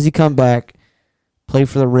 Does he come back, play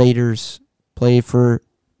for the Raiders, play for...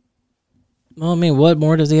 Well, what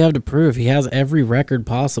more does he have to prove? He has every record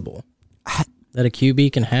possible that a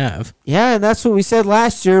QB can have. Yeah, and that's what we said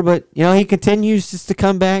last year, but, he continues just to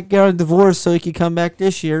come back, get a divorce so he can come back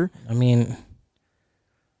this year. I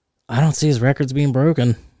don't see his records being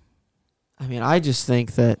broken. I just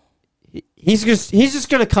think that he's just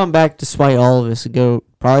going to come back despite all of this and go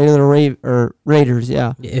probably to the Raiders,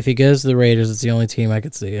 yeah. If he goes to the Raiders, it's the only team I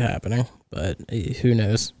could see it happening, but who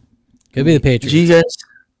knows? Could be the Patriots. Do you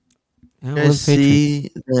guys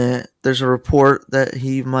see that there's a report that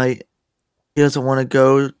he doesn't want to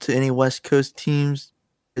go to any West Coast teams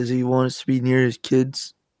because he wants to be near his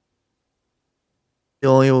kids? He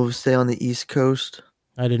only will stay on the East Coast.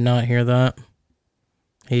 I did not hear that.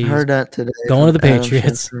 I heard that today. Going to the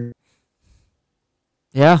Patriots.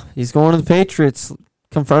 Yeah, he's going to the Patriots.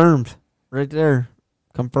 Confirmed. Right there.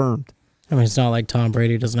 Confirmed. It's not like Tom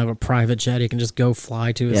Brady doesn't have a private jet. He can just go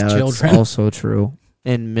fly to his children. That's also true.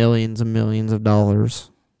 And millions and millions of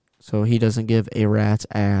dollars. So he doesn't give a rat's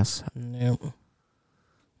ass. Nope.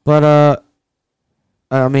 But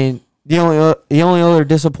the only other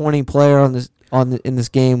disappointing player in this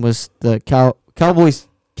game was the Cowboys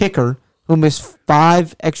kicker who missed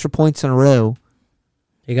 5 extra points in a row.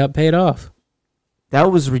 He got paid off. That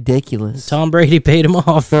was ridiculous. Tom Brady paid him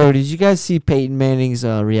off. Bro, did you guys see Peyton Manning's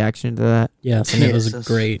reaction to that? Yes, and it was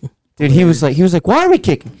great. Dude, he was like, why are we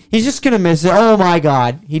kicking? He's just gonna miss it. Oh my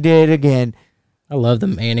God, he did it again. I love the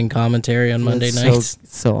Manning commentary on Monday nights.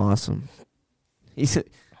 So awesome. He's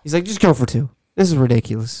like, just go for 2. This is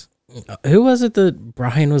ridiculous. Who was it that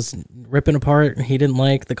Brian was ripping apart? He didn't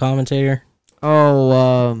like the commentator.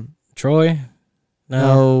 Oh, Troy.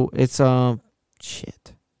 No, it's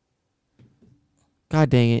shit. God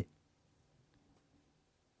dang it.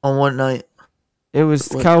 On what night? It was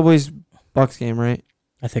the Cowboys-Bucks game, right?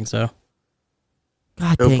 I think so.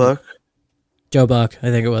 God dang it. Joe Buck. I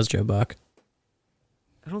think it was Joe Buck.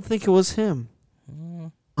 I don't think it was him.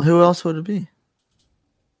 Who else would it be?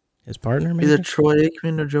 His partner, maybe? Either Troy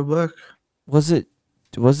Aikman or Joe Buck. Was it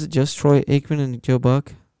just Troy Aikman and Joe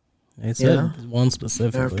Buck? They said one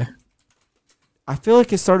specifically. I feel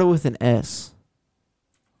like it started with an S.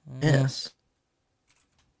 S.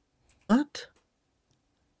 What?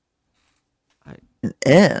 An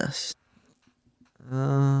S?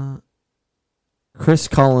 Chris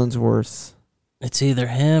Collinsworth. It's either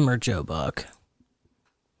him or Joe Buck.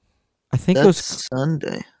 I think That's it was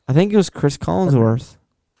Sunday. I think it was Chris Collinsworth.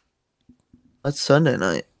 That's Sunday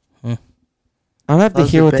night. I'll have to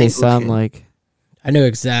hear what they sound like. I know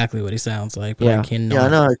exactly what he sounds like, but I cannot. Yeah, I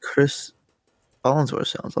know what Chris Collinsworth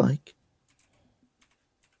sounds like.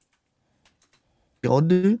 The old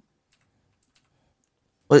dude?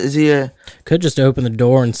 What is he a? Could just open the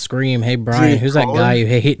door and scream, "Hey Brian, who's that guy you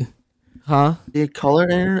hate?" Huh? Is he a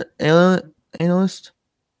color analyst?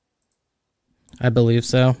 I believe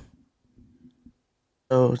so.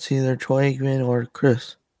 So it's either Troy Aikman or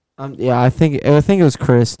Chris. Yeah, I think it was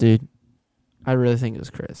Chris, dude. I really think it was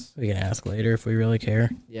Chris. We can ask later if we really care.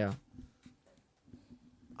 Yeah.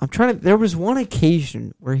 I'm trying to. There was one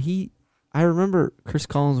occasion where I remember Chris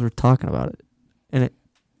Collinsworth talking about it, and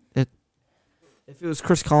if it was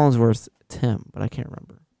Chris Collinsworth, it's him, but I can't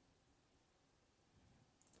remember.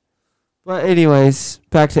 But anyways,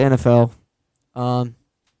 back to NFL. Talk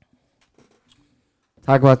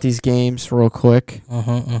about these games real quick.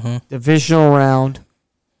 Divisional round,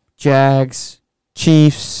 Jags,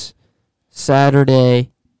 Chiefs,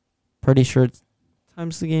 Saturday. Pretty sure it's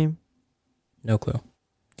time's the game. No clue.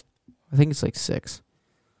 I think it's like 6.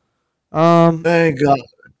 Thank God.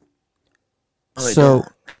 So,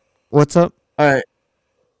 what's up? All right.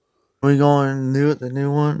 We going new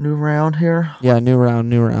round here? Yeah, new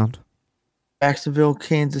round. Jacksonville,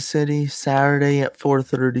 Kansas City, Saturday at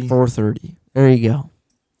 4:30. 4:30. There you go.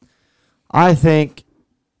 I think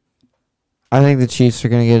the Chiefs are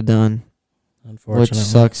gonna get it done. Unfortunately,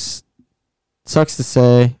 Which sucks to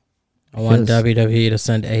say. I want WWE to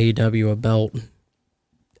send AEW a belt.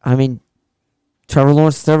 I mean, Trevor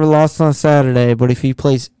Lawrence never lost on a Saturday, but if he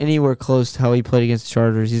plays anywhere close to how he played against the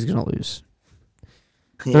Chargers, he's gonna lose.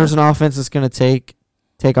 Yeah. There's an offense that's gonna take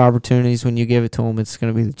opportunities when you give it to him. It's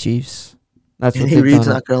gonna be the Chiefs. That's what Andy Reid's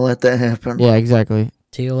not gonna let that happen. Yeah, exactly.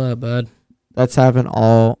 Teal up, bud. That's happened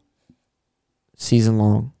all season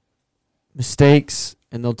long. Mistakes,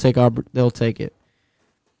 and they'll take it.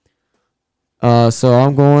 So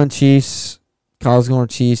I'm going Chiefs. Kyle's going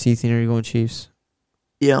Chiefs. Ethan, are you going Chiefs?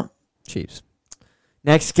 Yeah. Chiefs.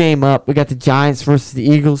 Next game up, we got the Giants versus the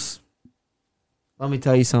Eagles. Let me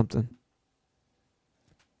tell you something.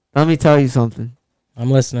 I'm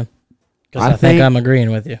listening. Because I think I'm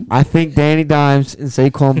agreeing with you. I think Danny Dimes and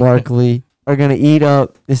Saquon Barkley are going to eat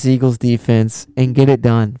up this Eagles defense and get it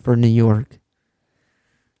done for New York.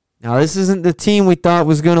 Now, this isn't the team we thought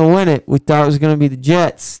was going to win it. We thought it was going to be the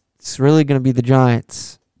Jets. It's really going to be the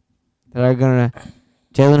Giants that are going to.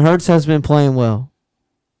 Jalen Hurts has been playing well.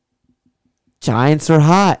 Giants are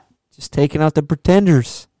hot. Just taking out the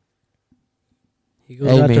pretenders.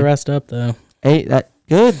 Eagles got the rest up, though. Hey, that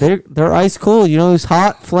good. They're ice cold. You know who's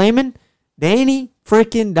hot, flaming? Danny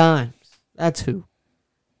freaking Dimes. That's who.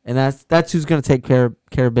 And that's who's going to take care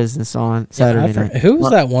of business on Saturday night. Who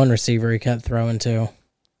was that one receiver he kept throwing to?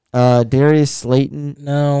 Darius Slayton.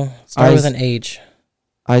 No. Start with an H.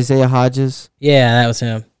 Isaiah Hodges. Yeah, that was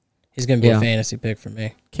him. He's going to be a fantasy pick for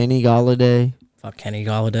me. Kenny Golladay. Fuck Kenny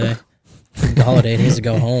Golladay. Golladay needs to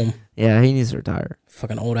go home. Yeah, he needs to retire.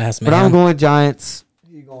 Fucking old ass man. But I'm going Giants.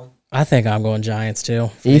 Who you going? I think I'm going Giants too.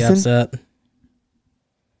 Ethan? Upset.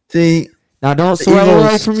 See, now don't sway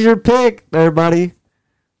away from your pick, there, buddy.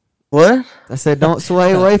 What? I said don't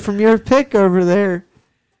sway away from your pick over there.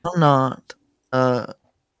 I'm not. The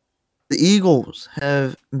Eagles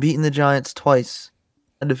have beaten the Giants twice,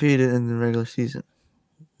 undefeated in the regular season.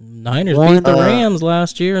 Niners beat the Rams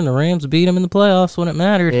last year, and the Rams beat them in the playoffs when it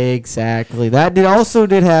mattered. Exactly. That also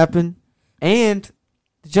did happen. And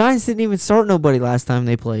the Giants didn't even start nobody last time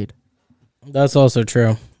they played. That's also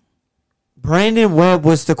true. Brandon Webb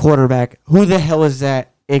was the quarterback. Who the hell is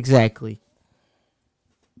that exactly?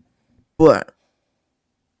 What?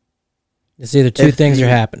 It's either two things are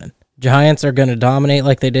happening. Giants are going to dominate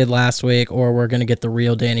like they did last week, or we're going to get the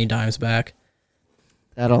real Danny Dimes back.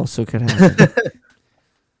 That also could happen.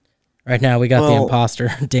 Right now, we got the imposter,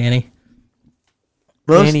 Danny.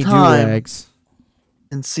 Most Danny time Durags.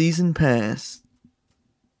 in season pass,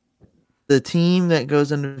 the team that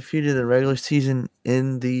goes undefeated in the regular season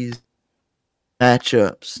in these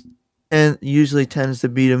matchups and usually tends to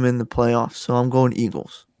beat them in the playoffs. So I'm going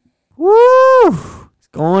Eagles. Woo!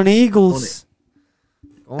 Going Eagles.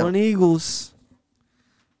 Going Eagles.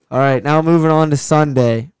 All right, now moving on to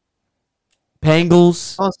Sunday.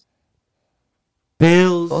 Bengals.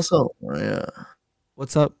 Bills. Also, yeah.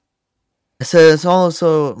 What's up? I said it's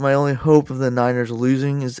also my only hope of the Niners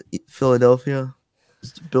losing is Philadelphia.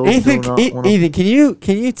 Ethan,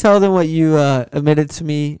 can you tell them what you admitted to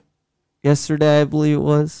me yesterday? I believe it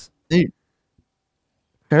was. Dude,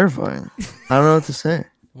 terrifying. I don't know what to say.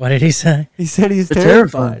 What did he say? He said he's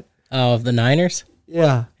terrified. Oh, of the Niners?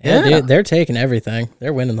 Yeah. Yeah, dude, they're taking everything.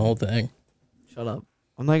 They're winning the whole thing. Shut up.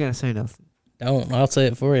 I'm not gonna say nothing. Don't. I'll say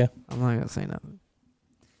it for you. I'm not gonna say nothing.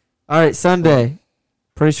 All right, Sunday.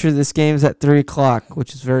 Pretty sure this game's at 3:00,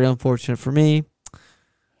 which is very unfortunate for me.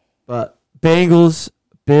 But Bengals,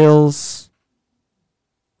 Bills.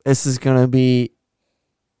 This is gonna be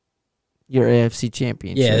your AFC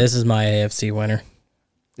championship. Yeah, this is my AFC winner.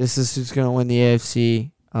 This is who's going to win the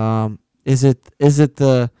AFC. Is it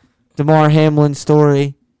the DeMar Hamlin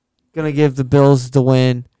story going to give the Bills the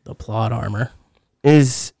win? The plot armor.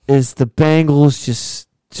 Is the Bengals just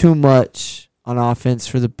too much on offense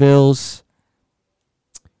for the Bills?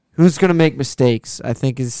 Who's going to make mistakes? I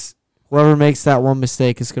think is whoever makes that one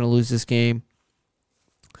mistake is going to lose this game.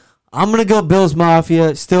 I'm going to go Bills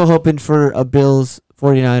Mafia, still hoping for a Bills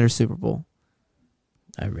 49ers Super Bowl.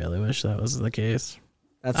 I really wish that was the case.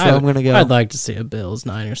 That's where I'm going to go. I'd like to see a Bills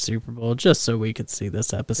Niners Super Bowl just so we could see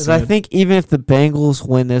this episode. Because I think even if the Bengals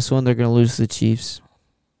win this one, they're going to lose to the Chiefs.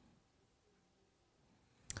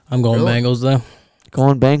 I'm going Really? Bengals, though.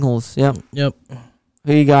 Going Bengals, yep. Yep.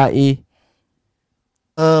 Who you got, E?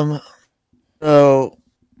 So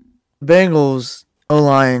Bengals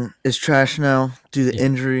O-line is trash now due to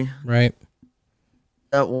injury. Right.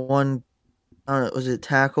 That one, I don't know, was it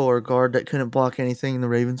tackle or guard that couldn't block anything in the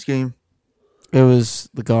Ravens game? It was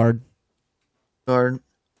the guard. Guard.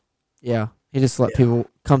 Yeah. He just let people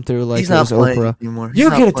come through like He's it not was playing Oprah. anymore. You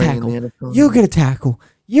He's get not a playing in tackle. the NFL. You get a tackle.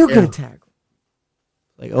 You get Yeah. a tackle.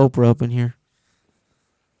 Like Oprah up in here.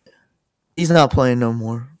 He's not playing no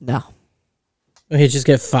more. No. He just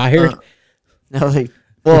get fired? No, they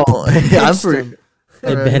Well, I'm benched pretty. him. They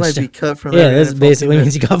He benched might be him. cut from. Yeah, every this NFL basically team.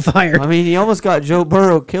 means he got fired. I mean, he almost got Joe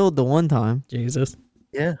Burrow killed the one time. Jesus.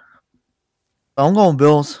 Yeah. I'm going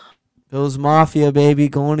Bills. Bills Mafia, baby,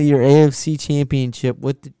 going to your AFC championship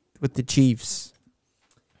with the Chiefs.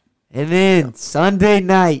 And then Sunday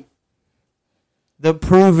night, the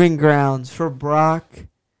proving grounds for Brock,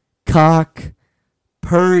 Cock,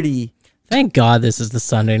 Purdy, Thank God this is the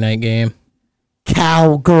Sunday night game.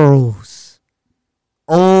 Cowgirls,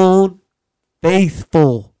 Old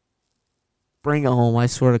Faithful. Bring it home, I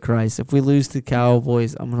swear to Christ. If we lose to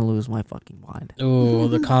Cowboys, I'm going to lose my fucking mind. Oh,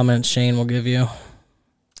 the comments Shane will give you.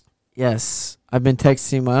 Yes, I've been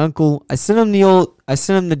texting my uncle. I sent him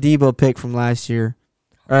the Debo pick from last year.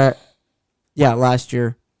 Last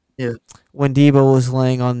year. Yeah. When Debo was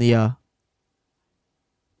laying on the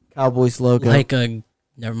Cowboys logo.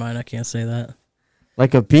 Never mind, I can't say that.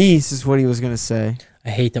 Like a beast is what he was going to say. I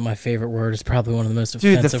hate that my favorite word is probably one of the most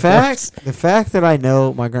Dude, offensive words. the fact that I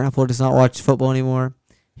know my grandpa does not watch football anymore.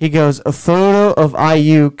 He goes, a photo of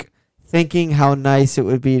Ayuk thinking how nice it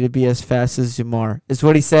would be to be as fast as Jamar. Is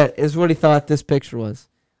what he said. Is what he thought this picture was.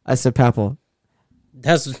 I said, Papa.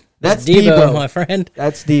 That's That's Debo, Debo. my friend.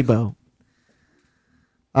 That's Debo.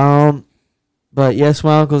 But yes,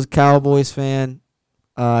 my uncle's a Cowboys fan.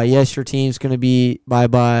 Yes, your team's gonna be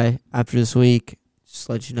bye-bye after this week. Just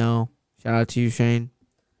to let you know. Shout out to you, Shane.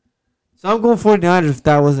 So I'm going 49ers if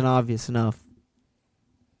that wasn't obvious enough.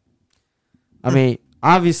 I mean,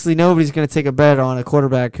 obviously nobody's gonna take a bet on a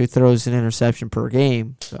quarterback who throws an interception per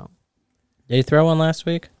game. So Did he throw one last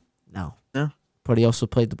week? no. No. But he also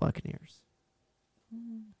played the Buccaneers.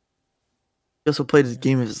 He also played the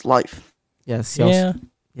game of his life. Yes.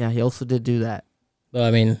 He also did do that. But,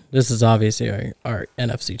 I mean, this is obviously our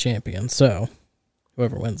NFC champion, so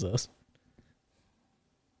whoever wins this.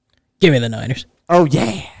 Give me the Niners. Oh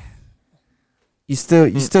yeah. You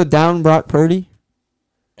still down Brock Purdy?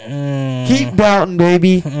 Keep doubting,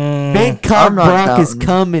 baby. Big Cock I'm not Brock is doubting.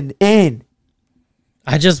 coming in.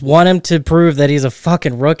 I just want him to prove that he's a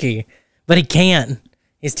fucking rookie, but he can't.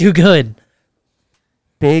 He's too good.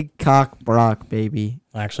 Big Cock Brock, baby.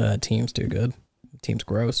 Actually, that team's too good. The team's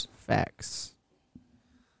gross. Facts.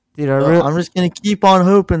 Dude, I'm just gonna keep on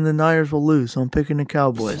hoping the Niners will lose. So I'm picking the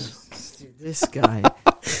Cowboys. Dude, this guy.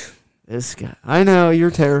 This guy. I know,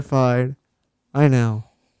 you're terrified. I know.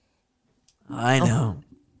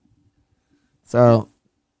 So,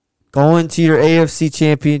 going to your AFC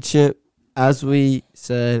championship, as we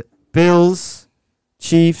said, Bills,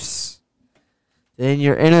 Chiefs. Then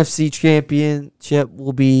your NFC championship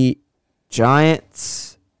will be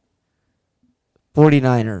Giants,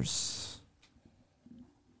 49ers.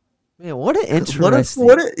 Man, what an interesting.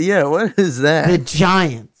 What is that? The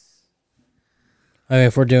Giants. I mean,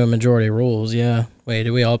 if we're doing majority rules, yeah. Wait,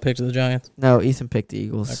 did we all pick the Giants? No, Ethan picked the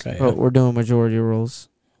Eagles. Okay, But yeah. we're doing majority rules.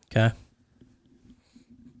 Okay.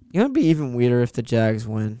 You know, it'd be even weirder if the Jags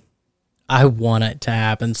win. I want it to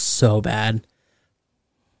happen so bad.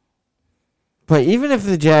 But even if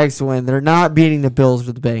the Jags win, they're not beating the Bills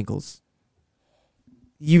or the Bengals.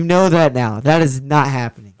 You know that now. That is not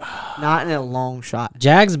happening. Not in a long shot.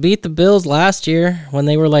 Jags beat the Bills last year when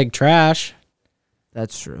they were like trash.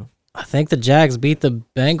 That's true. I think the Jags beat the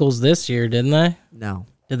Bengals this year, didn't they? No.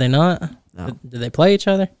 Did they not? No. Did they play each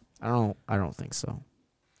other? I don't think so.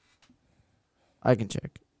 I can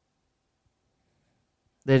check.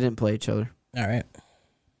 They didn't play each other. All right.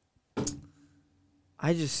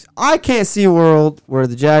 I can't see a world where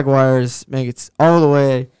the Jaguars make it all the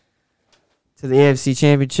way to the AFC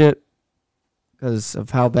Championship because of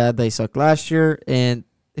how bad they sucked last year, and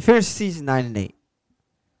they finished the season 9-8.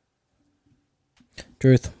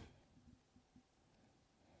 Truth.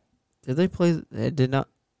 Did they play? They did not.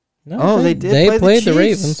 No, they did. They played the the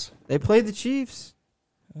Ravens. They played the Chiefs.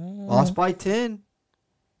 Lost by 10.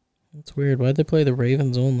 That's weird. Why'd they play the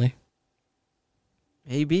Ravens only?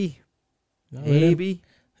 Maybe. No, Maybe.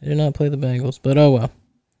 They did not play the Bengals, but oh well.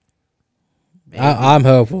 I'm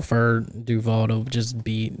hopeful for Duval to just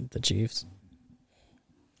beat the Chiefs.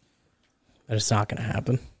 But it's not going to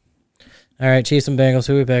happen. All right, Chiefs and Bengals.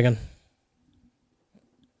 Who are we picking?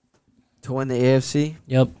 To win the AFC?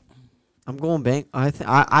 Yep. I'm going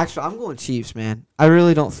I'm going Chiefs, man. I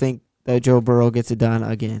really don't think that Joe Burrow gets it done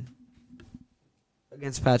again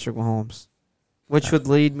against Patrick Mahomes, which would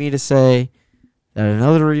lead me to say that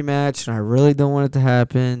another rematch, and I really don't want it to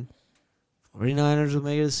happen. 49ers will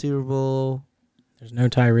make it a Super Bowl. There's no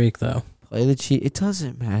Tyreek, though. Play the Chiefs. It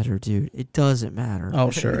doesn't matter, dude. It doesn't matter.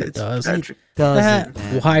 Oh, sure it does. It doesn't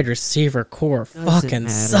matter. Wide receiver core fucking matter.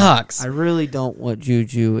 sucks. I really don't want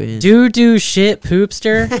Juju in. Doo-doo shit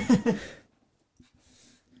poopster.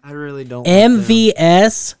 I really don't.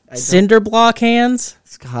 MVS cinder block hands.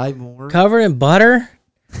 Sky Moore covered in butter.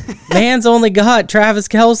 Man's only got Travis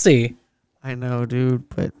Kelce. I know, dude,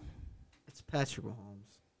 but it's Patrick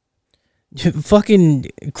Mahomes. Fucking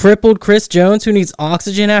crippled Chris Jones who needs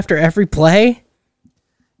oxygen after every play.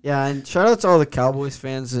 Yeah, and shout out to all the Cowboys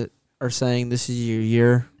fans that are saying this is your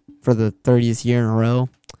year for the 30th year in a row.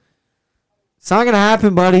 It's not gonna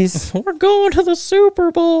happen, buddies. We're going to the Super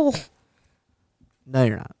Bowl. No,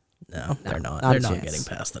 you're not. No, they're not. They're not getting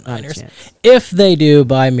past the Niners. If they do,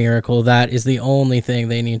 by miracle, that is the only thing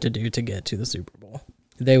they need to do to get to the Super Bowl.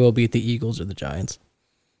 They will beat the Eagles or the Giants.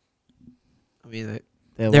 I mean,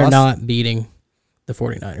 they're not beating the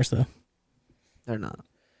 49ers, though. They're not.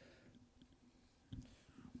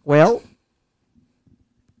 Well,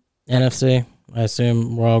 NFC, I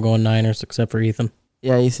assume we're all going Niners except for Ethan.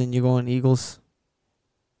 Yeah, Ethan, you going Eagles?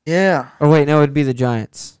 Yeah. Or wait, no, it'd be the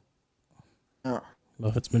Giants. No.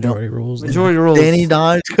 Well, if it's majority rules. Majority rules. Danny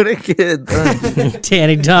Dimes gonna get it done.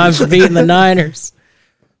 Danny Dimes beating the Niners.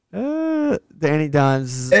 Danny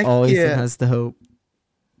Dimes always has the hope.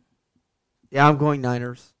 Yeah, I'm going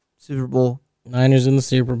Niners. Super Bowl. Niners in the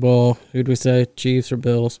Super Bowl. Who'd we say? Chiefs or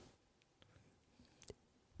Bills?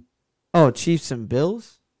 Oh, Chiefs and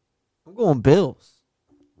Bills? I'm going Bills.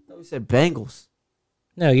 I thought we said Bengals.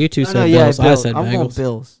 No, you two said Bills. I said I'm Bengals.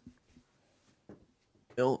 going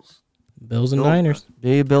Bills. Bills and Niners.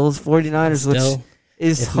 Big Bills 49ers, which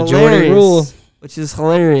is hilarious. Rule. Which is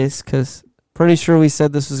hilarious because pretty sure we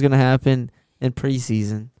said this was going to happen in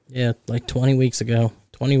preseason. Yeah, like 20 weeks ago.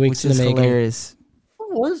 20 weeks in the making. Hilarious.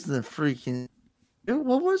 What was the favorite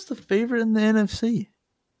in the NFC?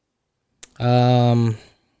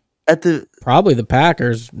 Probably the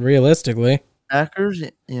Packers, realistically. Packers,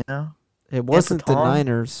 you know. It wasn't the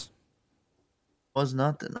Niners. Was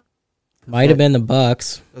not the Niners. Might have been the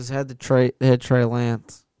Bucks. They had Trey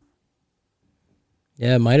Lance.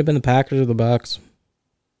 Yeah, it might have been the Packers or the Bucks.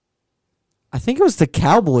 I think it was the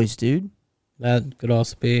Cowboys, dude. That could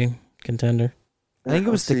also be a contender. I think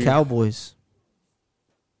it was the Cowboys.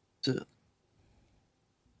 Or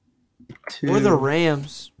the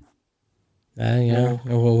Rams. Yeah.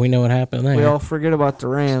 Well, we know what happened there. We all forget about the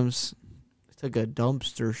Rams. They took a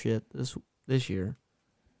dumpster shit this year.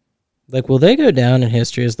 Like, will they go down in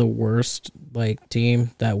history as the worst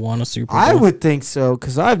team that won a Super Bowl? I would think so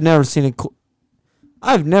because I've never seen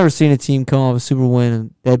a team come off a Super Bowl win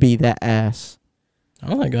and that be that ass. I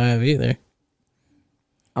don't think I have either.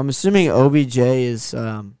 I'm assuming OBJ is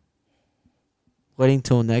waiting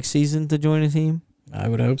till next season to join a team. I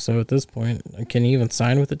would hope so at this point. Can he even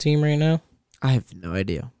sign with the team right now? I have no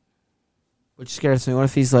idea. Which scares me. What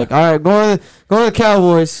if he's like, all right, go to the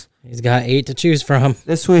Cowboys. He's got 8 to choose from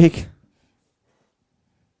this week.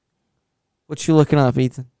 What you looking up,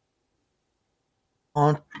 Ethan?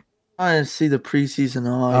 I'm trying to see the preseason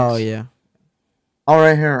odds. Oh, yeah. All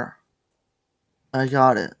right, here. I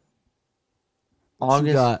got it. August.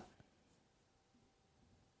 You got?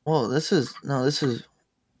 Well, this is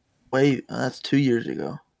that's 2 years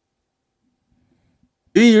ago.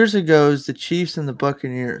 2 years ago is the Chiefs and the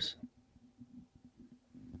Buccaneers.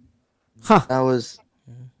 Huh. That was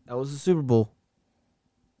the Super Bowl.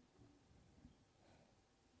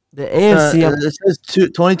 The AFC. It says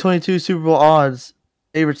 2022 Super Bowl odds.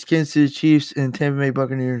 Favorites Kansas City Chiefs and Tampa Bay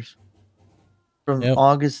Buccaneers. From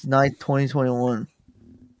August 9th, 2021.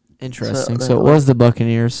 Interesting. So it was the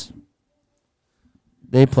Buccaneers.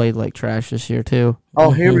 they played like trash this year too.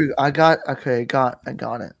 Oh, here we go. I got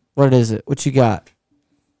it. What is it? What you got?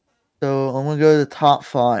 So I'm gonna go to the top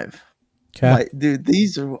 5. Okay. Like, dude,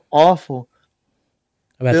 these are awful.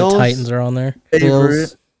 I bet the Titans are on there.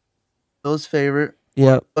 Bills favorite.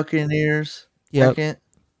 Yep. Buccaneers Yep. second.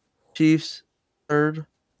 Chiefs third.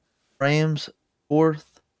 Rams 4th.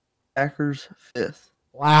 Packers 5th.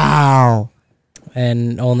 Wow.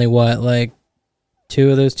 And only what, like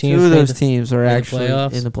 2 of those teams? 2 of those teams are actually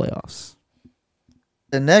in the playoffs.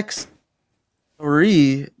 The next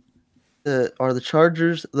 3 are the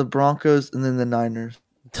Chargers, the Broncos, and then the Niners.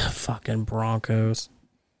 The fucking Broncos.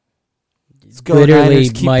 Literally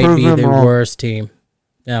Niners, might be the worst team.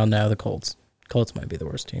 No, the Colts. Colts might be the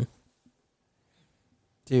worst team.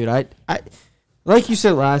 Dude, I like you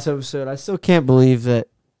said last episode, I still can't believe that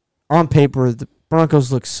on paper the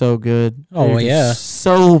Broncos look so good. Oh, yeah.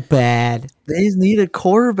 So bad. They need a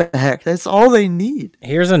quarterback. That's all they need.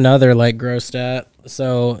 Here's another like gross stat.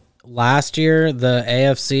 So last year, the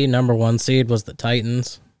AFC number 1 seed was the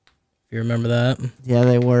Titans. If you remember that. Yeah,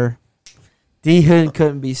 they were. D-Hen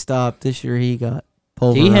couldn't be stopped. This year he got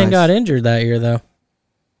pulverized. D-Hen got injured that year, though.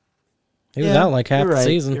 He was out like half the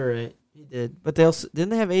season. You're right. He did. But didn't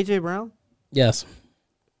they have A.J. Brown? Yes.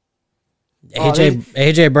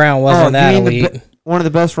 A.J. Brown wasn't that elite. One of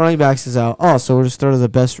the best running backs is out. Oh, so we're just third of the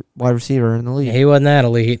best wide receiver in the league. He wasn't that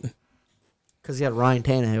elite. Because he had Ryan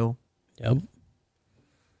Tannehill. Yep.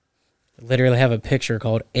 I literally have a picture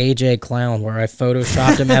called AJ Clown where I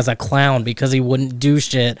photoshopped him as a clown because he wouldn't do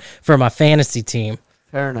shit for my fantasy team.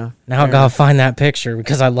 Fair enough. Now I gotta find that picture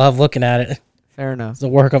because I love looking at it. Fair enough. It's a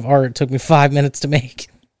work of art. It took me 5 minutes to make.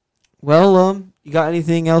 Well, you got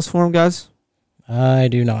anything else for him, guys? I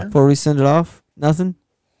do not. Before we send it off? Nothing?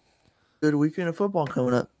 Good weekend of football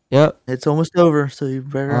coming up. Yep. It's almost over, so you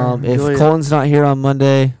better if Colton's not here on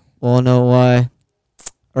Monday, we'll know why.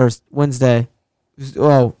 Or Wednesday.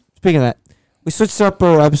 Oh, speaking of that, we switched up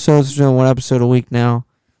our episodes. We're doing 1 episode a week now.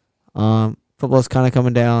 Football's kind of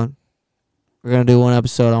coming down. We're going to do 1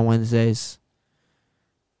 episode on Wednesdays.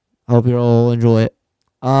 I hope you all enjoy it.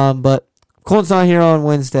 But if Colton's not here on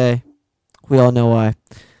Wednesday, we all know why.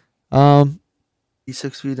 He's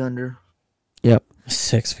 6 feet under. Yep.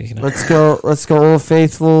 6 feet under. Let's go, Old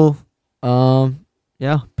Faithful.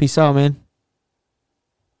 Yeah. Peace out, man.